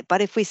going to say.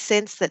 But if we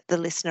sense that the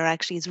listener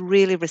actually is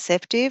really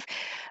receptive,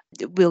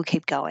 we'll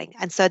keep going.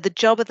 And so the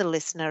job of the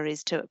listener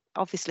is to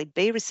obviously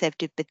be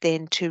receptive, but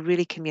then to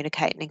really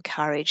communicate and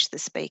encourage the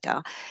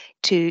speaker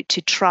to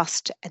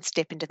trust and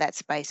step into that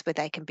space where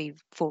they can be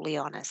fully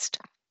honest.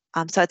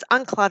 So it's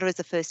unclutter as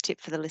the first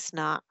tip for the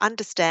listener,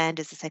 understand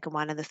is the second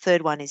one, and the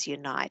third one is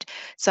unite.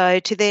 So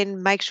to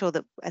then make sure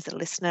that as a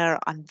listener,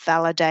 I'm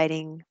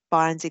validating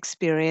Byron's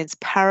experience,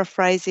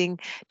 paraphrasing,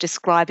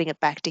 describing it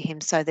back to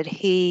him so that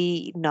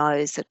he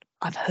knows that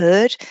I've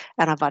heard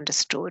and I've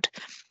understood.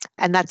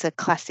 And that's a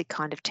classic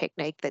kind of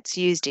technique that's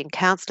used in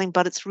counselling,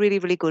 but it's really,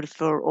 really good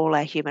for all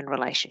our human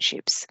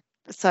relationships.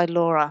 So,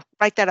 Laura,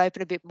 break that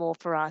open a bit more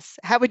for us.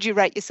 How would you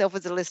rate yourself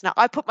as a listener?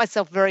 I put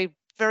myself very,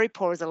 very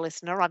poor as a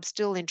listener. I'm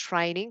still in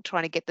training,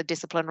 trying to get the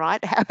discipline right.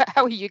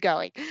 How are you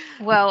going?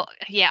 Well,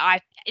 yeah,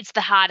 it's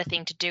the harder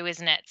thing to do,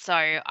 isn't it? So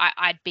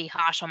I'd be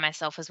harsh on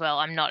myself as well.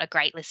 I'm not a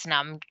great listener.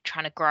 I'm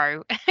trying to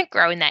grow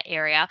grow in that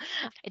area.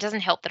 It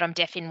doesn't help that I'm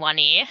deaf in one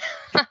ear,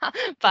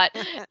 but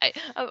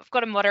I've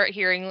got a moderate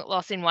hearing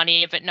loss in one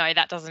ear. But no,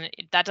 that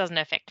doesn't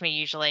affect me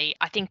usually.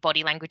 I think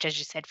body language, as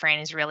you said, Fran,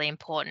 is really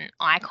important.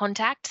 Eye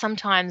contact.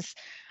 Sometimes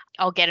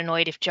I'll get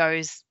annoyed if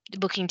Joe's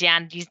looking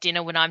down at his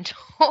dinner when I'm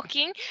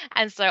talking,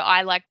 and so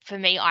for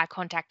me, eye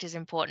contact is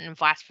important, and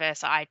vice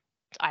versa.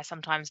 I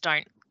sometimes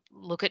don't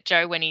look at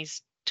Joe when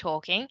he's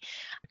talking.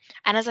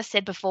 And as I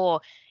said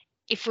before,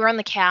 if we're on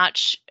the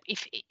couch,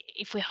 if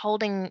we're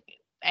holding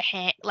a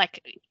hand,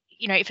 like,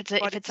 if it's a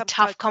if Body, it's a some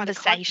tough kind of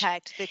conversation,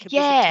 contact. There could be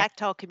some yeah,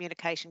 tactile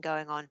communication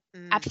going on.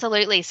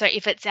 absolutely. So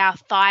if it's our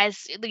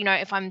thighs,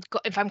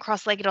 if I'm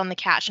cross-legged on the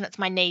couch and it's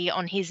my knee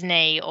on his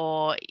knee,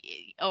 or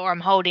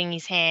I'm holding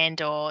his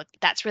hand, or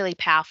that's really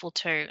powerful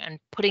too. And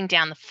putting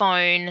down the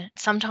phone.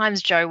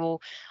 Sometimes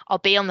I'll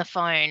be on the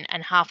phone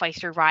and halfway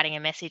through writing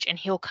a message and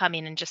he'll come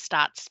in and just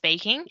start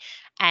speaking,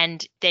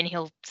 and then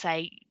he'll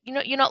say,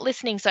 you're not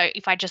listening. So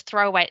if I just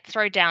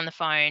throw down the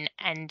phone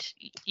and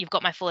you've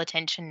got my full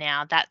attention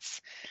now,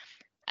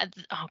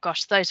 Oh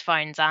gosh, those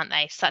phones, aren't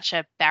they? Such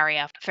a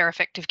barrier for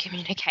effective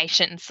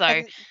communication. So,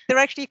 And they're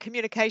actually a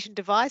communication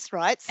device,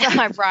 right? So,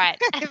 right.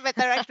 but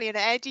they're actually an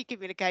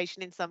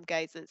anti-communication in some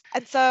cases.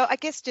 And so I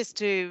guess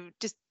just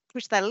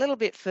push that a little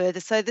bit further.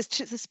 So the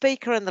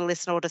speaker and the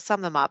listener, or to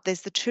sum them up,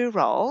 there's the two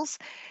roles.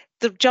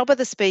 The job of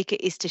the speaker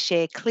is to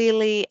share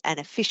clearly and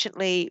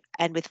efficiently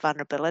and with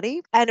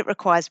vulnerability, and it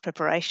requires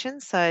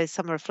preparation. So,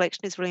 some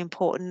reflection is really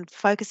important,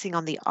 focusing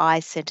on the I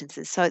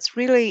sentences. So, it's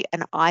really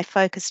an I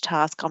focused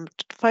task. I'm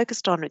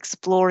focused on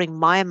exploring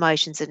my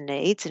emotions and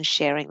needs and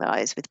sharing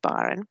those with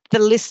Byron. The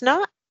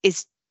listener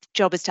is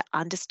job is to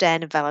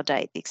understand and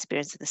validate the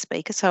experience of the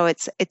speaker. So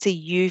it's a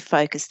you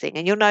focused thing.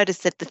 And you'll notice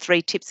that the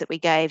 3 tips that we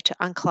gave to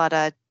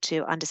unclutter,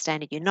 to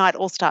understand and unite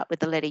all start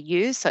with the letter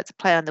U. So it's a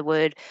play on the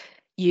word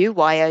you,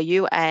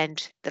 Y-O-U,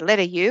 and the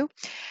letter U,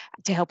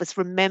 to help us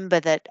remember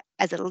that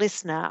as a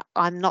listener,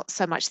 I'm not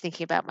so much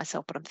thinking about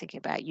myself, but I'm thinking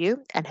about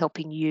you and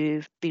helping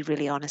you be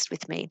really honest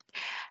with me.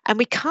 And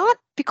we can't,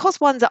 because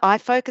one's I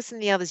focus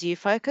and the other's you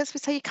focus, we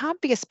say you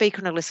can't be a speaker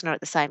and a listener at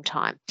the same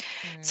time.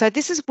 So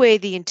this is where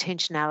the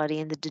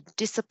intentionality and the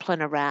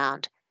discipline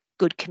around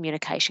good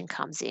communication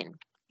comes in,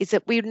 is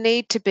that we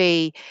need to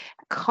be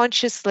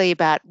consciously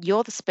about,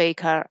 you're the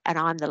speaker and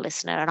I'm the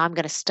listener, and I'm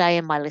going to stay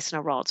in my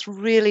listener role. It's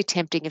really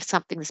tempting if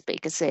something the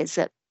speaker says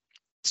that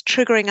it's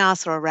triggering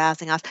us or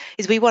arousing us,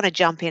 is we want to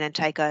jump in and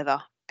take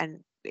over,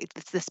 and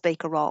it's the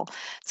speaker role.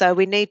 So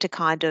we need to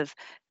kind of,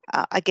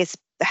 I guess,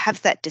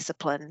 have that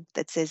discipline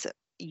that says,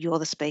 you're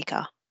the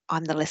speaker,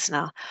 I'm the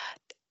listener.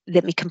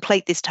 Let me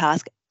complete this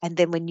task. And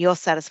then when you're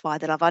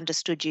satisfied that I've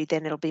understood you,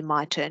 then it'll be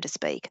my turn to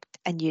speak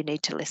and you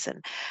need to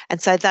listen.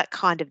 And so that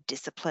kind of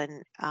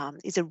discipline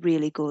is a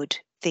really good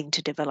thing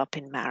to develop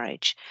in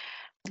marriage.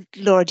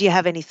 Laura, do you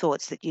have any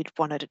thoughts that you'd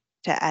wanted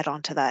to add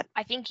on to that?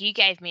 I think you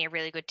gave me a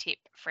really good tip,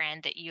 Fran,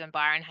 that you and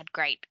Byron had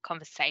great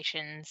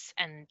conversations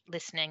and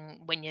listening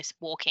when you're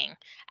walking.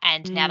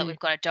 And now that we've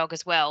got a dog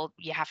as well,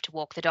 you have to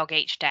walk the dog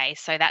each day.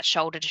 So that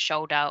shoulder to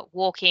shoulder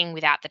walking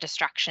without the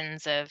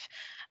distractions of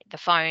the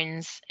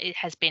phones, it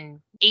has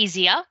been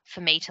easier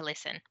for me to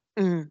listen.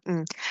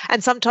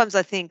 And sometimes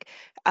I think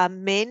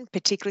men,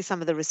 particularly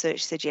some of the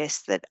research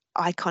suggests that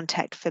eye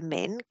contact for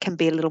men can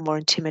be a little more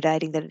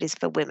intimidating than it is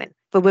for women.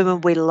 For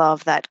women, we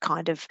love that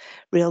kind of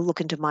real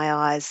look into my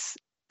eyes.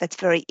 That's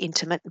very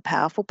intimate and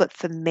powerful. But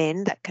for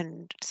men, that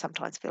can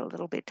sometimes feel a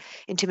little bit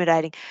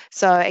intimidating.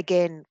 So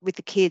again, with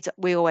the kids,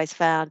 we always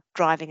found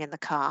driving in the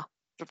car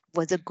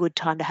was a good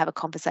time to have a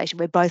conversation.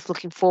 We're both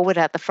looking forward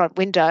out the front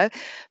window,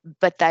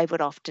 but they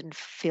would often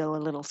feel a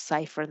little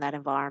safer in that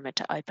environment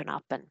to open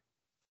up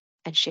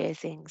and share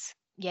things.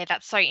 Yeah,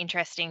 that's so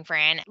interesting,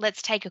 Fran.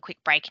 Let's take a quick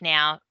break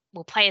now.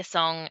 We'll play a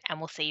song and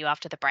we'll see you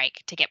after the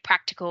break to get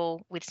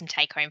practical with some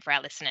take home for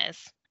our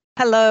listeners.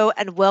 Hello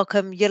and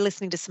welcome. You're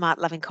listening to Smart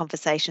Loving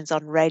Conversations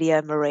on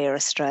Radio Maria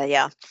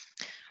Australia.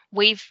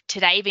 We've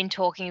today been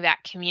talking about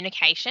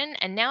communication,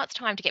 and now it's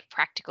time to get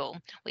practical.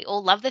 We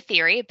all love the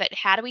theory, but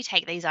how do we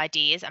take these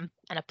ideas and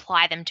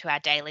apply them to our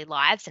daily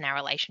lives and our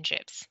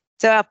relationships?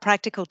 So our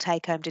practical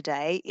take home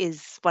today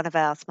is one of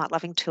our Smart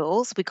Loving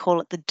tools. We call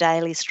it the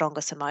Daily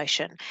Strongest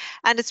Emotion.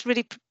 And it's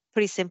really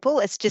pretty simple.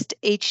 It's just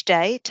each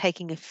day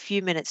taking a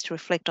few minutes to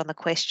reflect on the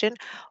question,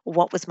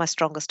 what was my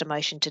strongest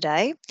emotion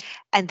today?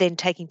 And then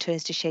taking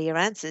turns to share your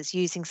answers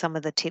using some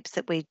of the tips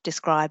that we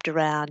described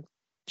around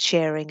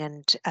sharing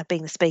and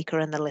being the speaker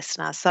and the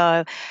listener.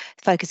 So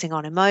focusing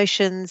on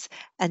emotions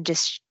and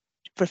just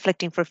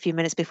reflecting for a few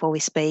minutes before we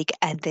speak,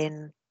 and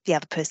then the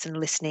other person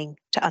listening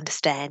to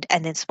understand,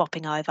 and then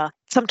swapping over.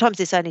 Sometimes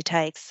this only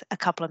takes a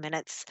couple of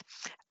minutes,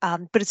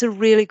 but it's a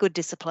really good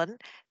discipline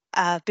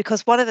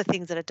because one of the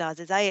things that it does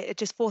is it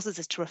just forces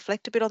us to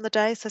reflect a bit on the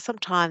day. So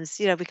sometimes,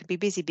 we can be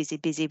busy.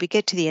 We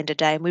get to the end of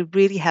the day and we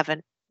really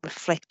haven't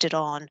reflected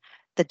on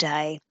the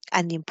day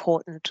and the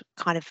important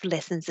kind of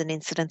lessons and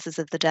incidences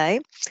of the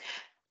day.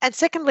 And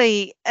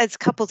secondly, as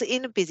couples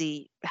in a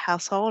busy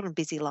household and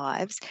busy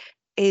lives,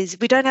 is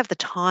we don't have the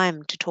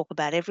time to talk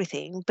about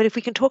everything, but if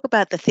we can talk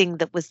about the thing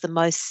that was the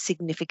most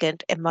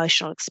significant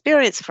emotional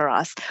experience for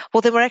us,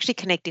 well, then we're actually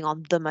connecting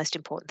on the most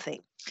important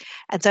thing.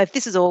 And so if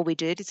this is all we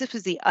did, if this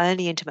was the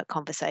only intimate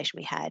conversation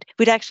we had,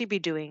 we'd actually be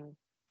doing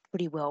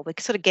pretty well. We're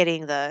sort of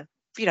getting the,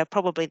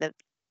 probably the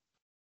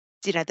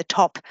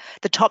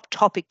top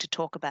topic to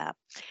talk about.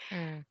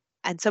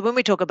 And so when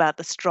we talk about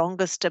the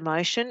strongest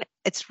emotion,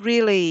 it's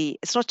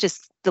not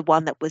just the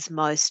one that was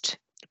most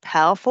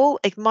powerful.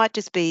 It might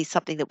just be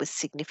something that was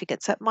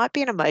significant. So it might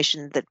be an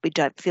emotion that we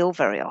don't feel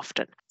very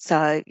often.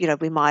 So,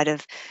 we might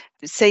have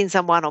seen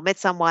someone or met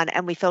someone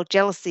and we felt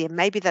jealousy, and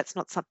maybe that's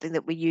not something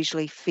that we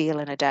usually feel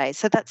in a day.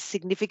 So that's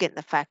significant in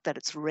the fact that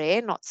it's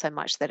rare, not so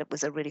much that it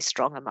was a really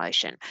strong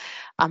emotion.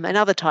 And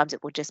other times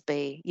it will just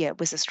be, it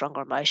was a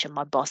stronger emotion.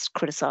 My boss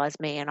criticized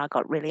me and I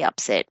got really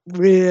upset.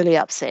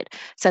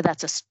 So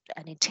that's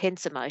an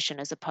intense emotion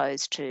as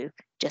opposed to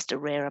just a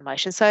rare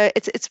emotion. So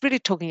it's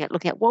really looking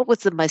at what was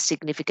the most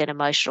significant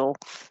emotional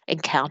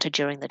encounter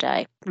during the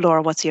day.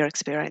 Laura, what's your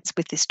experience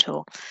with this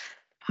tool?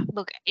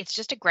 Look, it's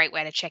just a great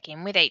way to check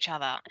in with each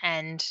other,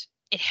 and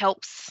it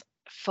helps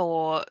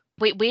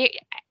we're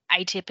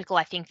atypical.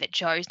 I think that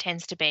Joe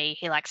tends to be,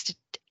 he likes to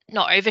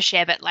not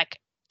overshare, but like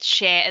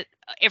share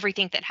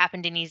everything that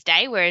happened in his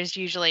day, whereas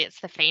usually it's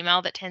the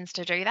female that tends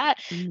to do that.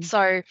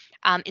 So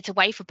it's a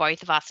way for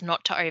both of us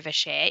not to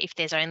overshare if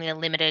there's only a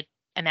limited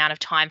amount of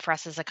time for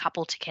us as a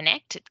couple to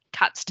connect. It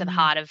cuts to the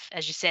heart of,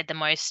 as you said, the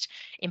most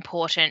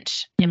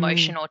important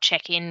emotional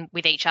check-in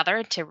with each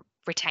other to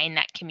retain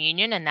that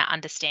communion and that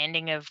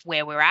understanding of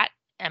where we're at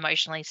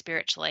emotionally,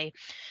 spiritually.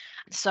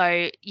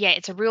 So yeah,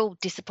 it's a real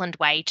disciplined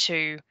way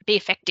to be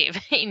effective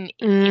in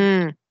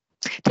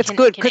That's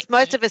good, because connection.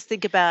 most of us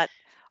think about,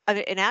 I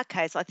mean, in our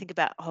case, I think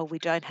about, we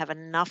don't have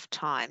enough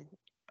time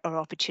or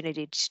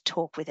opportunity to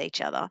talk with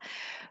each other.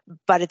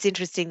 But it's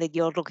interesting that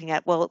you're looking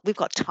at, well, we've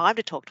got time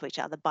to talk to each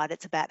other, but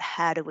it's about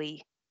how do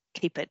we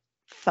keep it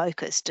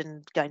focused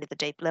and going to the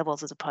deep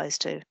levels as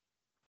opposed to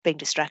being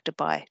distracted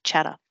by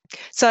chatter.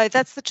 So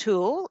that's the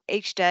tool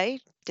each day.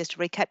 Just to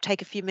recap,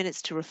 take a few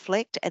minutes to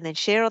reflect and then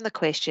share on the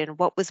question,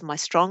 what was my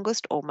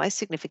strongest or most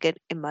significant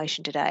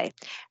emotion today?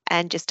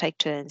 And just take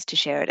turns to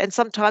share it. And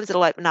sometimes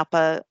it'll open up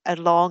a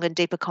long and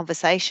deeper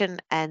conversation,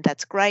 and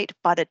that's great,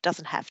 but it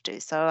doesn't have to.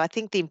 So I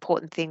think the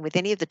important thing with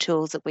any of the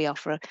tools that we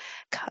offer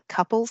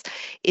couples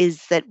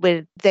is that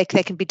they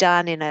can be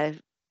done in a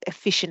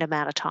efficient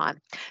amount of time.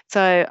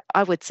 So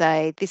I would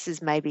say this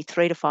is maybe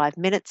 3 to 5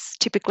 minutes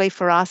typically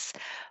for us.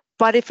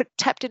 But if it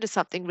tapped into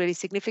something really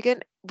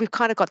significant, we've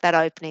kind of got that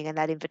opening and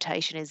that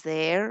invitation is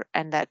there,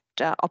 and that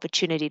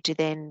opportunity to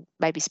then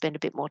maybe spend a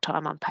bit more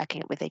time unpacking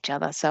it with each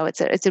other. So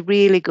it's a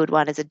really good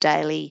one as a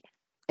daily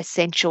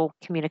essential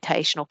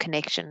communication or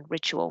connection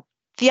ritual.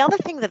 The other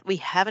thing that we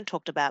haven't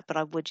talked about, but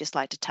I would just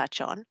like to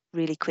touch on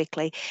really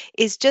quickly,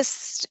 is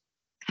just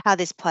how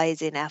this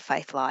plays in our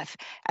faith life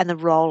and the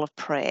role of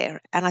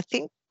prayer. And I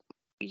think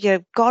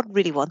God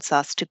really wants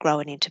us to grow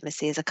in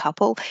intimacy as a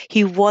couple.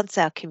 He wants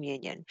our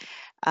communion.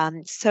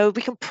 So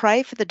we can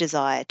pray for the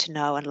desire to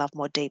know and love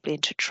more deeply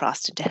and to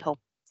trust and to help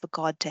for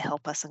God to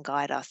help us and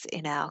guide us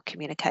in our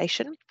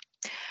communication.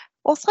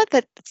 Also,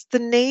 that the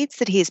needs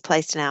that He has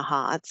placed in our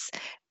hearts,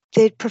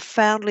 they're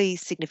profoundly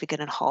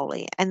significant and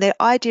holy. And the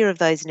idea of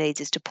those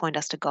needs is to point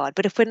us to God.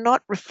 But if we're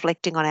not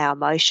reflecting on our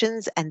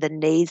emotions and the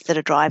needs that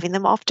are driving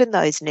them, often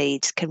those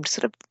needs can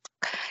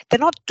they're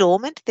not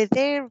dormant. They're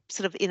there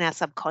sort of in our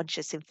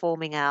subconscious,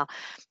 informing our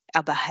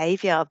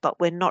behavior, but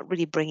we're not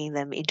really bringing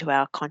them into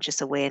our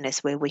conscious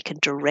awareness where we can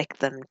direct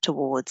them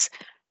towards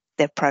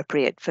the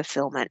appropriate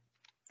fulfillment.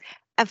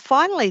 And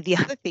finally, the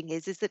other thing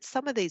is that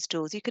some of these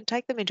tools, you can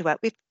take them into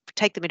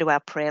our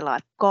prayer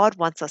life. God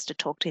wants us to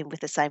talk to Him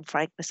with the same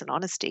frankness and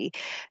honesty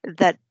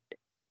that,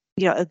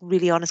 a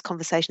really honest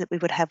conversation that we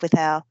would have with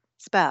our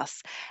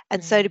spouse.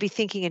 And so to be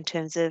thinking in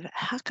terms of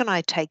how can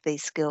I take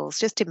these skills?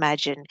 Just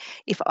imagine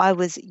if I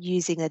was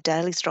using a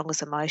daily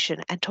strongest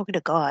emotion and talking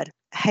to God.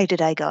 Hey,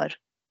 today, God,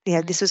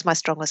 this was my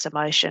strongest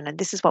emotion and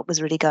this is what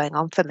was really going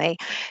on for me.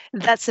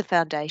 That's the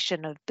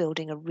foundation of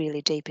building a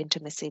really deep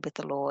intimacy with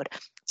the Lord.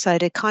 So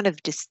to kind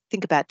of just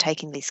think about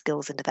taking these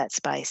skills into that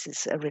space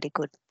is a really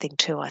good thing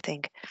too, I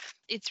think.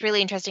 It's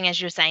really interesting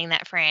as you're saying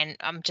that, Fran.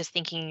 I'm just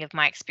thinking of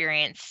my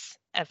experience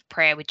of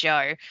prayer with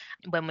Joe.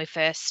 When we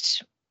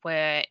first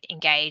were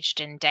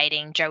engaged and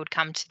dating, Joe would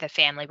come to the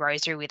family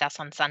rosary with us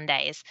on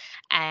Sundays,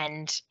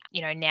 and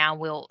now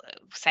we'll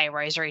say a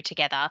rosary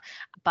together.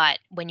 But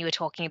when you were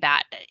talking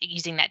about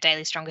using that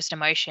daily strongest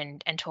emotion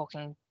and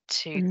talking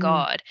to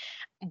God,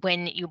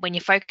 when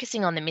you're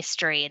focusing on the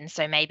mystery, and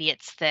so maybe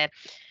it's the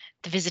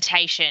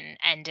visitation,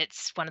 and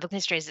it's one of the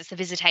mysteries, it's the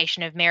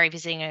visitation of Mary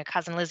visiting her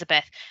cousin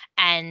Elizabeth,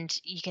 and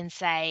you can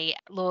say,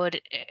 Lord,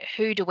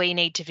 who do we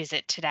need to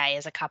visit today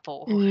as a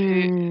couple?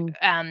 Who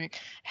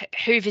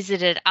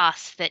visited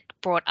us that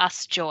brought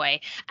us joy?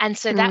 And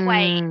so that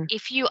way,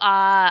 if you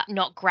are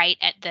not great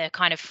at the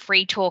kind of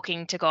free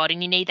talking to God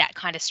and you need that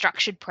kind of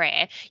structured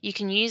prayer, you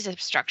can use a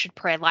structured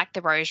prayer like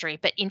the rosary,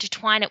 but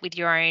intertwine it with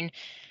your own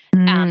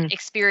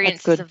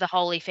experiences of the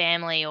Holy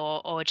Family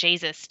or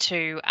Jesus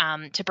to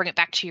bring it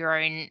back to your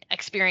own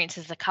experience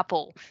as a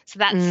couple. So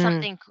that's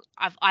something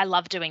I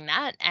love doing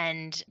that,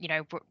 and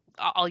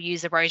I'll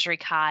use a rosary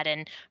card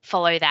and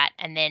follow that,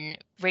 and then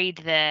read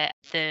the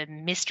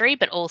mystery,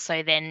 but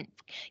also then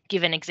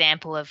give an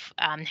example of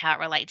how it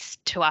relates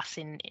to us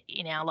in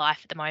our life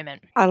at the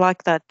moment. I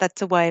like that.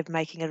 That's a way of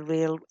making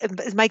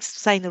it makes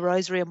saying the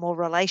rosary a more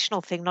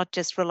relational thing, not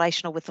just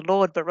relational with the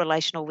Lord, but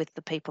relational with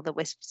the people that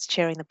we're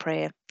sharing the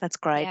prayer. That's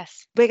great.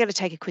 Yes. We're going to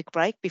take a quick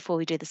break before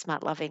we do the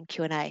Smart Loving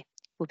Q&A.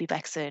 We'll be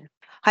back soon.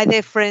 Hi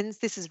there, friends.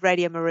 This is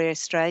Radio Maria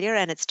Australia,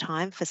 and it's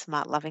time for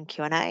Smart Loving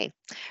Q&A.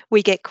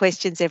 We get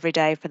questions every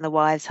day from the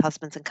wives,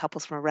 husbands, and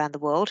couples from around the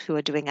world who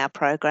are doing our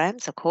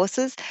programs or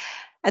courses.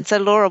 And so,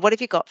 Laura, what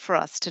have you got for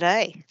us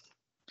today?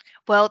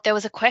 Well, there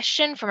was a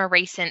question from a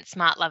recent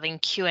Smart Loving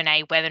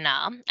Q&A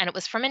webinar, and it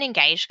was from an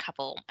engaged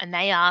couple, and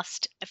they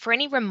asked for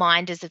any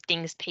reminders of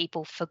things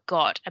people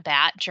forgot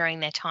about during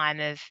their time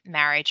of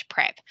marriage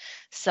prep.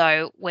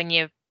 So when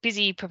you're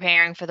busy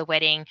preparing for the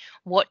wedding,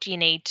 what do you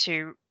need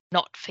to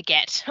not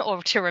forget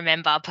or to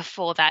remember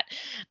before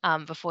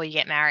you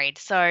get married?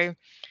 So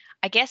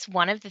I guess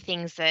one of the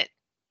things that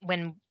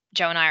when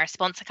Joe and I are a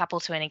sponsor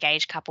couple to an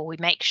engaged couple, we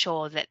make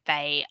sure that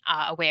they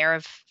are aware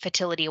of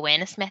fertility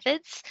awareness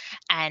methods,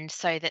 and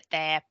so that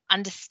they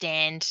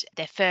understand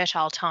their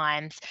fertile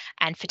times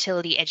and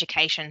fertility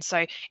education.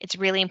 So it's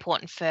really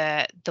important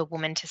for the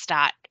woman to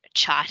start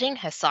charting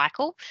her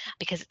cycle,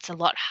 because it's a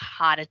lot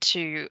harder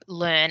to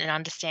learn and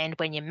understand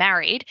when you're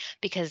married,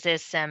 because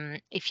there's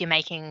if you're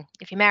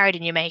married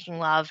and you're making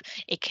love,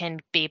 it can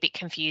be a bit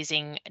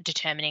confusing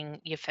determining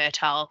your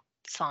fertile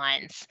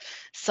signs.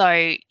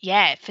 So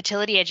yeah,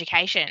 fertility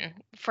education.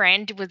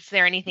 Friend, was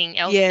there anything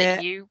else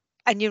that you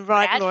and you're would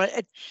right, add? Laura,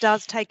 it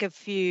does take a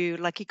few,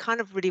 like you kind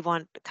of really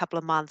want a couple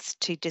of months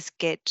to just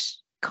get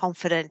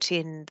confident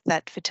in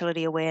that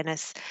fertility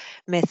awareness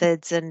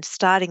methods, and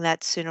starting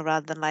that sooner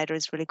rather than later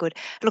is really good.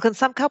 Look, and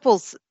some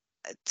couples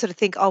sort of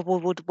think, oh,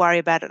 well, we'll worry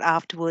about it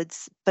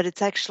afterwards, but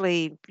it's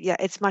actually,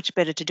 it's much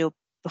better to do it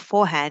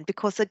beforehand,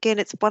 because again,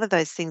 it's one of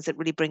those things that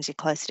really brings you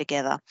closer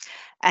together,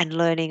 and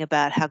learning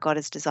about how God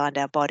has designed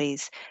our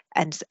bodies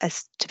and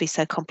as to be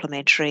so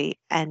complementary.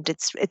 And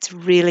it's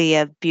really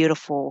a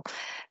beautiful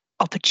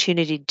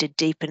opportunity to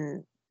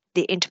deepen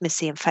the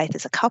intimacy and faith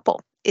as a couple,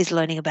 is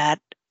learning about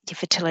your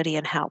fertility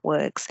and how it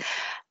works.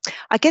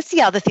 I guess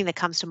the other thing that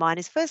comes to mind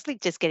is firstly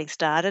just getting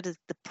started, is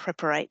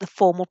the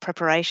formal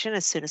preparation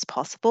as soon as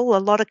possible. A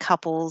lot of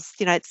couples,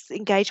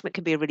 engagement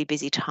can be a really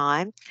busy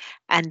time,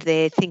 and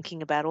they're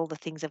thinking about all the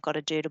things they've got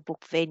to do to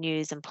book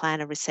venues and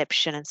plan a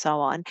reception and so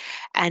on.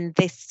 And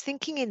they're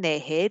thinking in their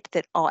head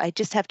that, oh, I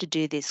just have to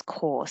do this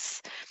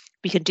course.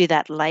 We can do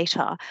that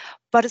later.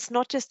 But it's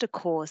not just a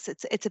course,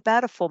 it's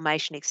about a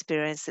formation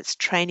experience that's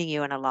training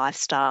you in a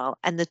lifestyle.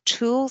 And the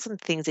tools and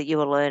things that you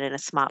will learn in a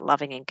Smart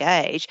Loving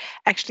Engage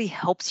actually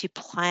helps you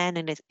plan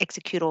and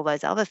execute all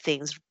those other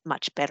things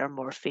much better and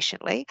more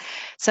efficiently.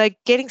 So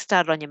getting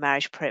started on your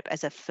marriage prep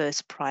as a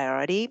first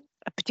priority,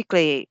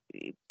 particularly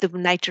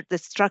the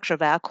structure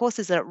of our course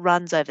is that it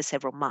runs over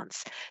several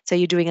months. So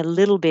you're doing a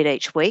little bit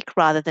each week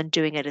rather than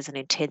doing it as an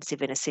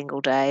intensive in a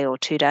single day or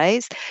 2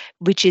 days,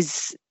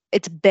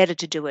 it's better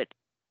to do it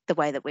the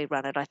way that we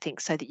run it, I think,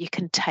 so that you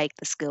can take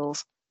the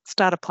skills,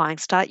 start applying,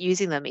 start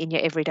using them in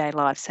your everyday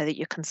life, so that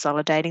you're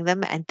consolidating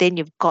them, and then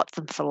you've got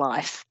them for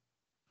life.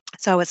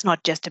 So it's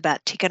not just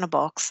about ticking a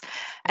box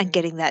and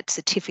getting that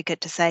certificate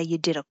to say you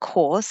did a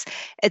course.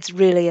 It's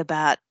really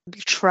about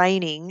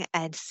training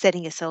and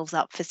setting yourselves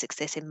up for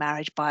success in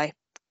marriage by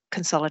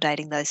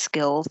consolidating those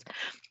skills.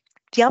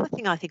 The other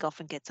thing I think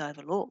often gets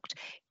overlooked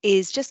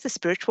is just the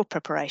spiritual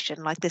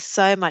preparation. Like, there's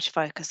so much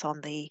focus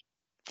on the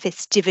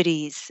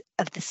festivities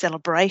of the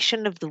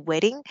celebration of the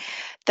wedding,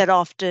 that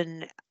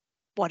often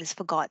what is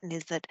forgotten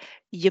is that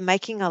you're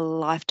making a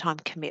lifetime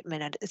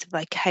commitment, and it's a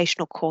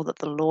vocational call that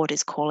the Lord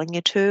is calling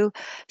you to.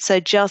 So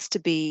just to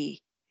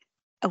be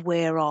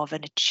aware of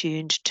and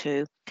attuned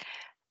to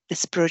the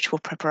spiritual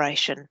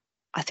preparation,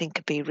 I think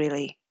could be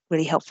really,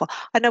 really helpful.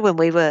 I know when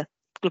we were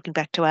looking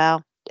back to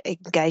our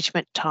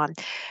engagement time,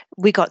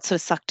 we got sort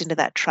of sucked into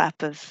that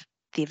trap of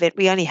the event.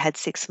 We only had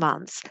 6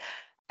 months,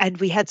 and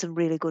we had some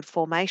really good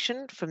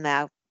formation from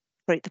the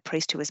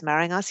priest who was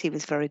marrying us. He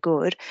was very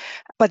good.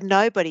 But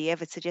nobody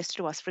ever suggested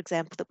to us, for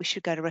example, that we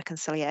should go to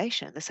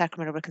reconciliation, the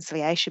sacrament of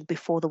reconciliation,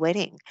 before the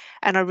wedding.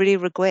 And I really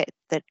regret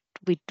that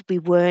we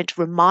weren't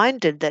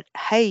reminded that,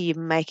 hey, you're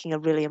making a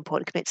really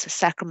important commitment. It's a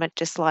sacrament,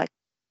 just like,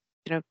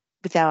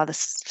 with our other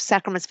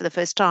sacraments for the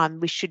first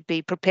time, we should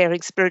be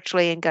preparing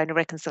spiritually and going to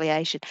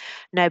reconciliation.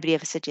 Nobody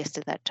ever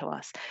suggested that to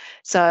us.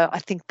 So I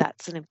think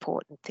that's an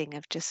important thing,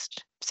 of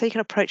just so you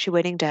can approach your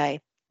wedding day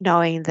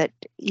knowing that,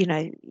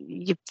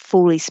 you're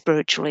fully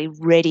spiritually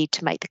ready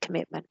to make the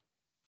commitment.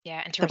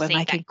 Yeah, and to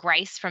receive that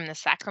grace from the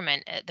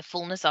sacrament, the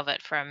fullness of it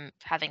from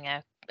having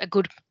a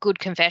good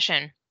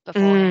confession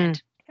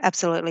beforehand.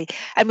 Absolutely.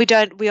 And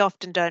we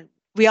often don't,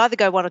 we either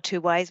go one or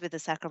two ways with the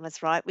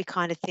sacraments, right? We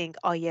kind of think,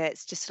 oh yeah,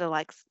 it's just sort of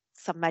like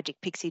some magic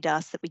pixie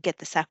dust that we get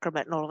the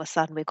sacrament and all of a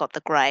sudden we've got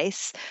the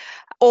grace,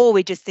 or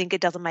we just think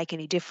it doesn't make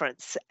any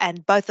difference.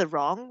 And both are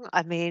wrong.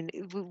 I mean,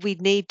 we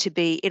need to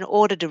be, in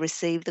order to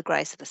receive the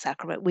grace of the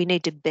sacrament, we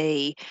need to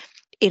be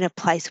in a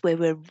place where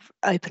we're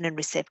open and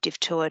receptive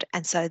to it.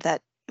 And so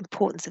that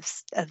importance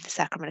of the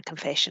sacrament of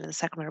confession and the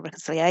sacrament of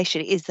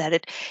reconciliation is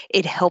that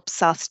it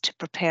helps us to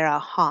prepare our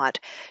heart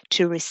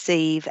to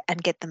receive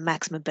and get the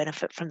maximum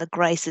benefit from the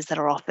graces that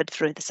are offered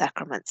through the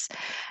sacraments.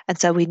 And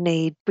so we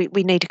need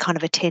to kind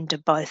of attend to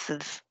both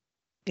of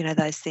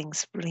those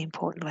things really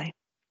importantly.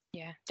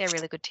 Yeah, they're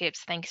really good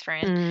tips. Thanks,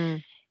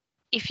 Fran.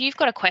 If you've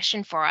got a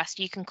question for us,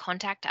 you can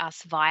contact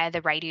us via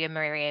the Radio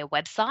Maria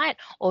website,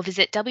 or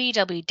visit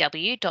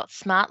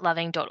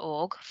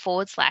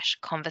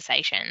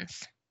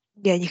www.smartloving.org/conversations.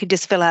 Yeah, you can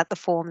just fill out the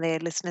form there,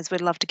 listeners. We'd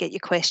love to get your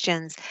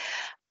questions.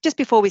 Just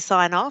before we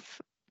sign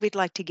off, we'd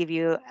like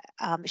to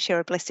share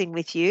a blessing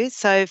with you.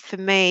 So for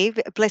me,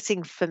 a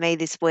blessing for me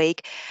this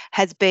week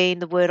has been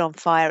the Word on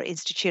Fire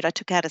Institute. I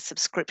took out a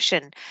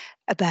subscription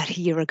about a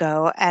year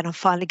ago, and I'm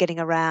finally getting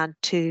around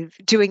to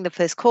doing the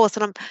first course,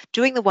 and I'm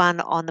doing the one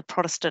on the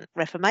Protestant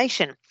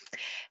Reformation,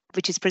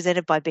 which is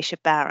presented by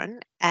Bishop Barron.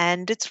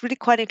 And it's really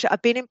quite interesting.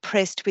 I've been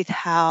impressed with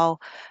how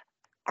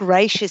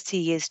gracious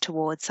he is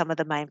towards some of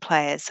the main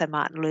players, so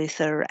Martin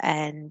Luther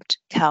and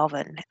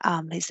Calvin,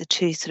 is the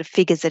two sort of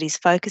figures that he's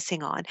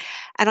focusing on.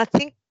 And I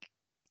think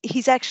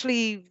he's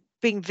actually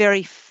being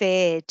very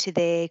fair to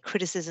their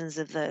criticisms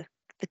of the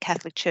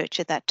Catholic Church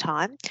at that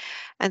time.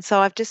 And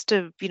so I've just,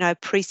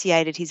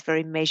 appreciated his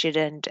very measured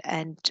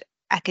and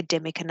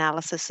academic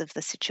analysis of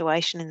the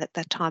situation in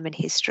that time in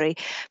history.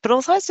 But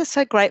also I was just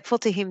so grateful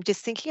to him,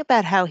 just thinking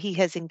about how he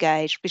has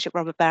engaged, Bishop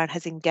Robert Barron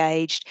has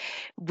engaged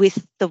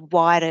with the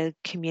wider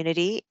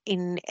community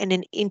in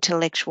an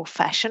intellectual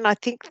fashion. I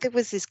think there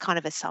was this kind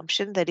of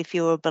assumption that if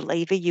you were a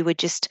believer, you were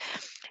just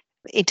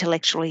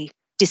intellectually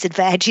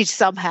disadvantaged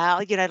somehow,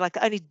 like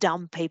only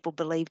dumb people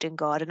believed in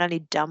God and only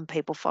dumb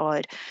people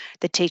followed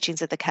the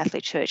teachings of the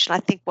Catholic Church. And I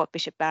think what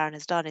Bishop Barron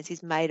has done is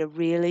he's made a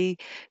really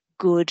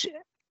good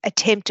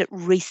attempt at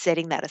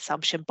resetting that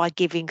assumption by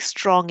giving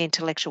strong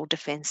intellectual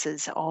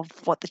defences of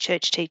what the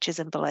church teaches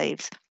and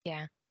believes.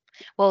 Yeah.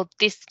 Well,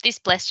 this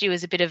Bless You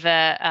is a bit of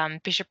a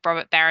Bishop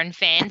Robert Barron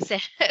fan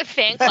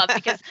club,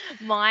 because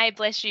my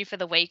Bless You for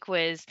the week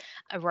was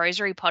a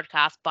rosary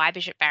podcast by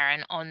Bishop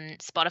Barron on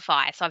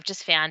Spotify. So I've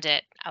just found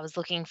it. I was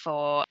looking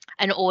for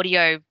an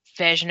audio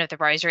version of the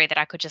rosary that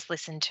I could just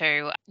listen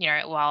to,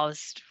 while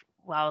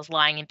I was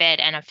lying in bed,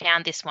 and I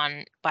found this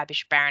one by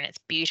Bishop Barron. It's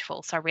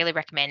beautiful. So I really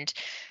recommend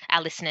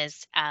our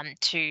listeners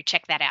to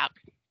check that out.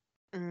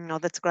 Oh,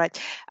 that's great.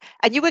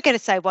 And you were going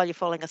to say while you're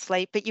falling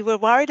asleep, but you were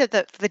worried that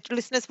the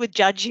listeners would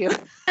judge you.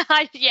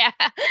 Yeah,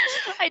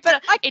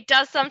 it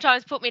does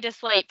sometimes put me to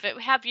sleep. But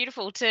how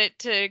beautiful to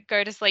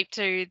go to sleep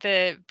to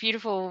the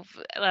beautiful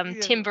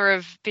timbre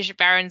of Bishop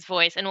Barron's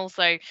voice, and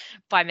also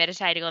by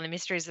meditating on the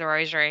mysteries of the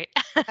Rosary.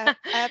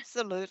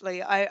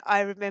 Absolutely.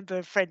 I remember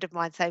a friend of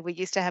mine saying we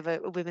used to have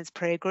a women's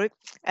prayer group,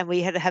 and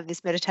we had to have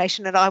this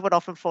meditation, and I would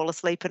often fall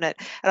asleep in it,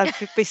 and I'd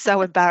be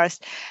so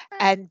embarrassed.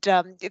 And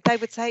they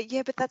would say,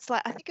 yeah, but that's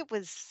like, I think it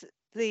was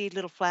the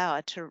Little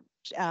Flower,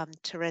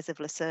 Therese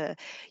of Lisieux,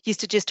 used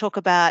to just talk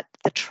about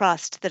the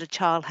trust that a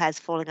child has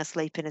falling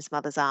asleep in his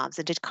mother's arms,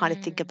 and just kind of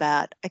think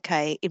about,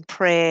 okay, in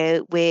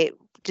prayer, we're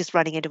just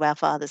running into our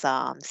Father's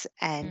arms,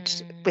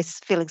 and we're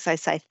feeling so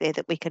safe there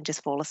that we can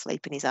just fall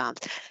asleep in his arms.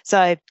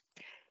 So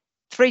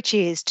 3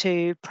 cheers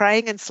to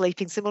praying and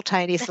sleeping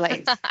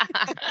simultaneously.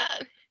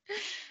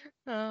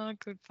 Oh,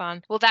 good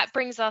fun. Well, that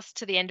brings us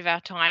to the end of our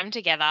time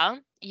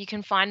together. You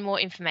can find more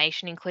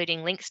information,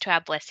 including links to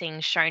our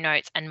blessings, show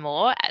notes, and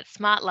more at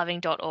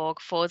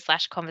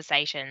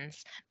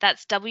smartloving.org/conversations.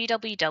 That's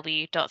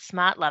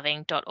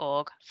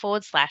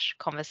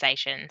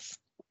www.smartloving.org/conversations.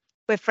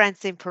 We're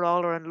Francine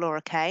Parola and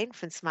Laura Kane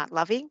from Smart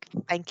Loving,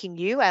 thanking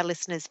you, our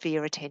listeners, for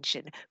your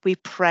attention. We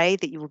pray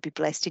that you will be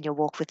blessed in your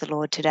walk with the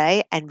Lord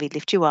today, and we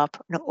lift you up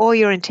in all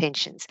your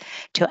intentions.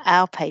 To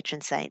our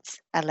patron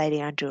saints, Our Lady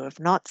Andrew of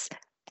Knots,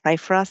 pray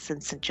for us,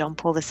 and St. John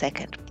Paul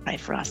II, pray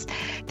for us.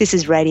 This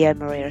is Radio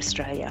Maria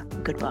Australia.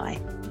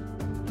 Goodbye.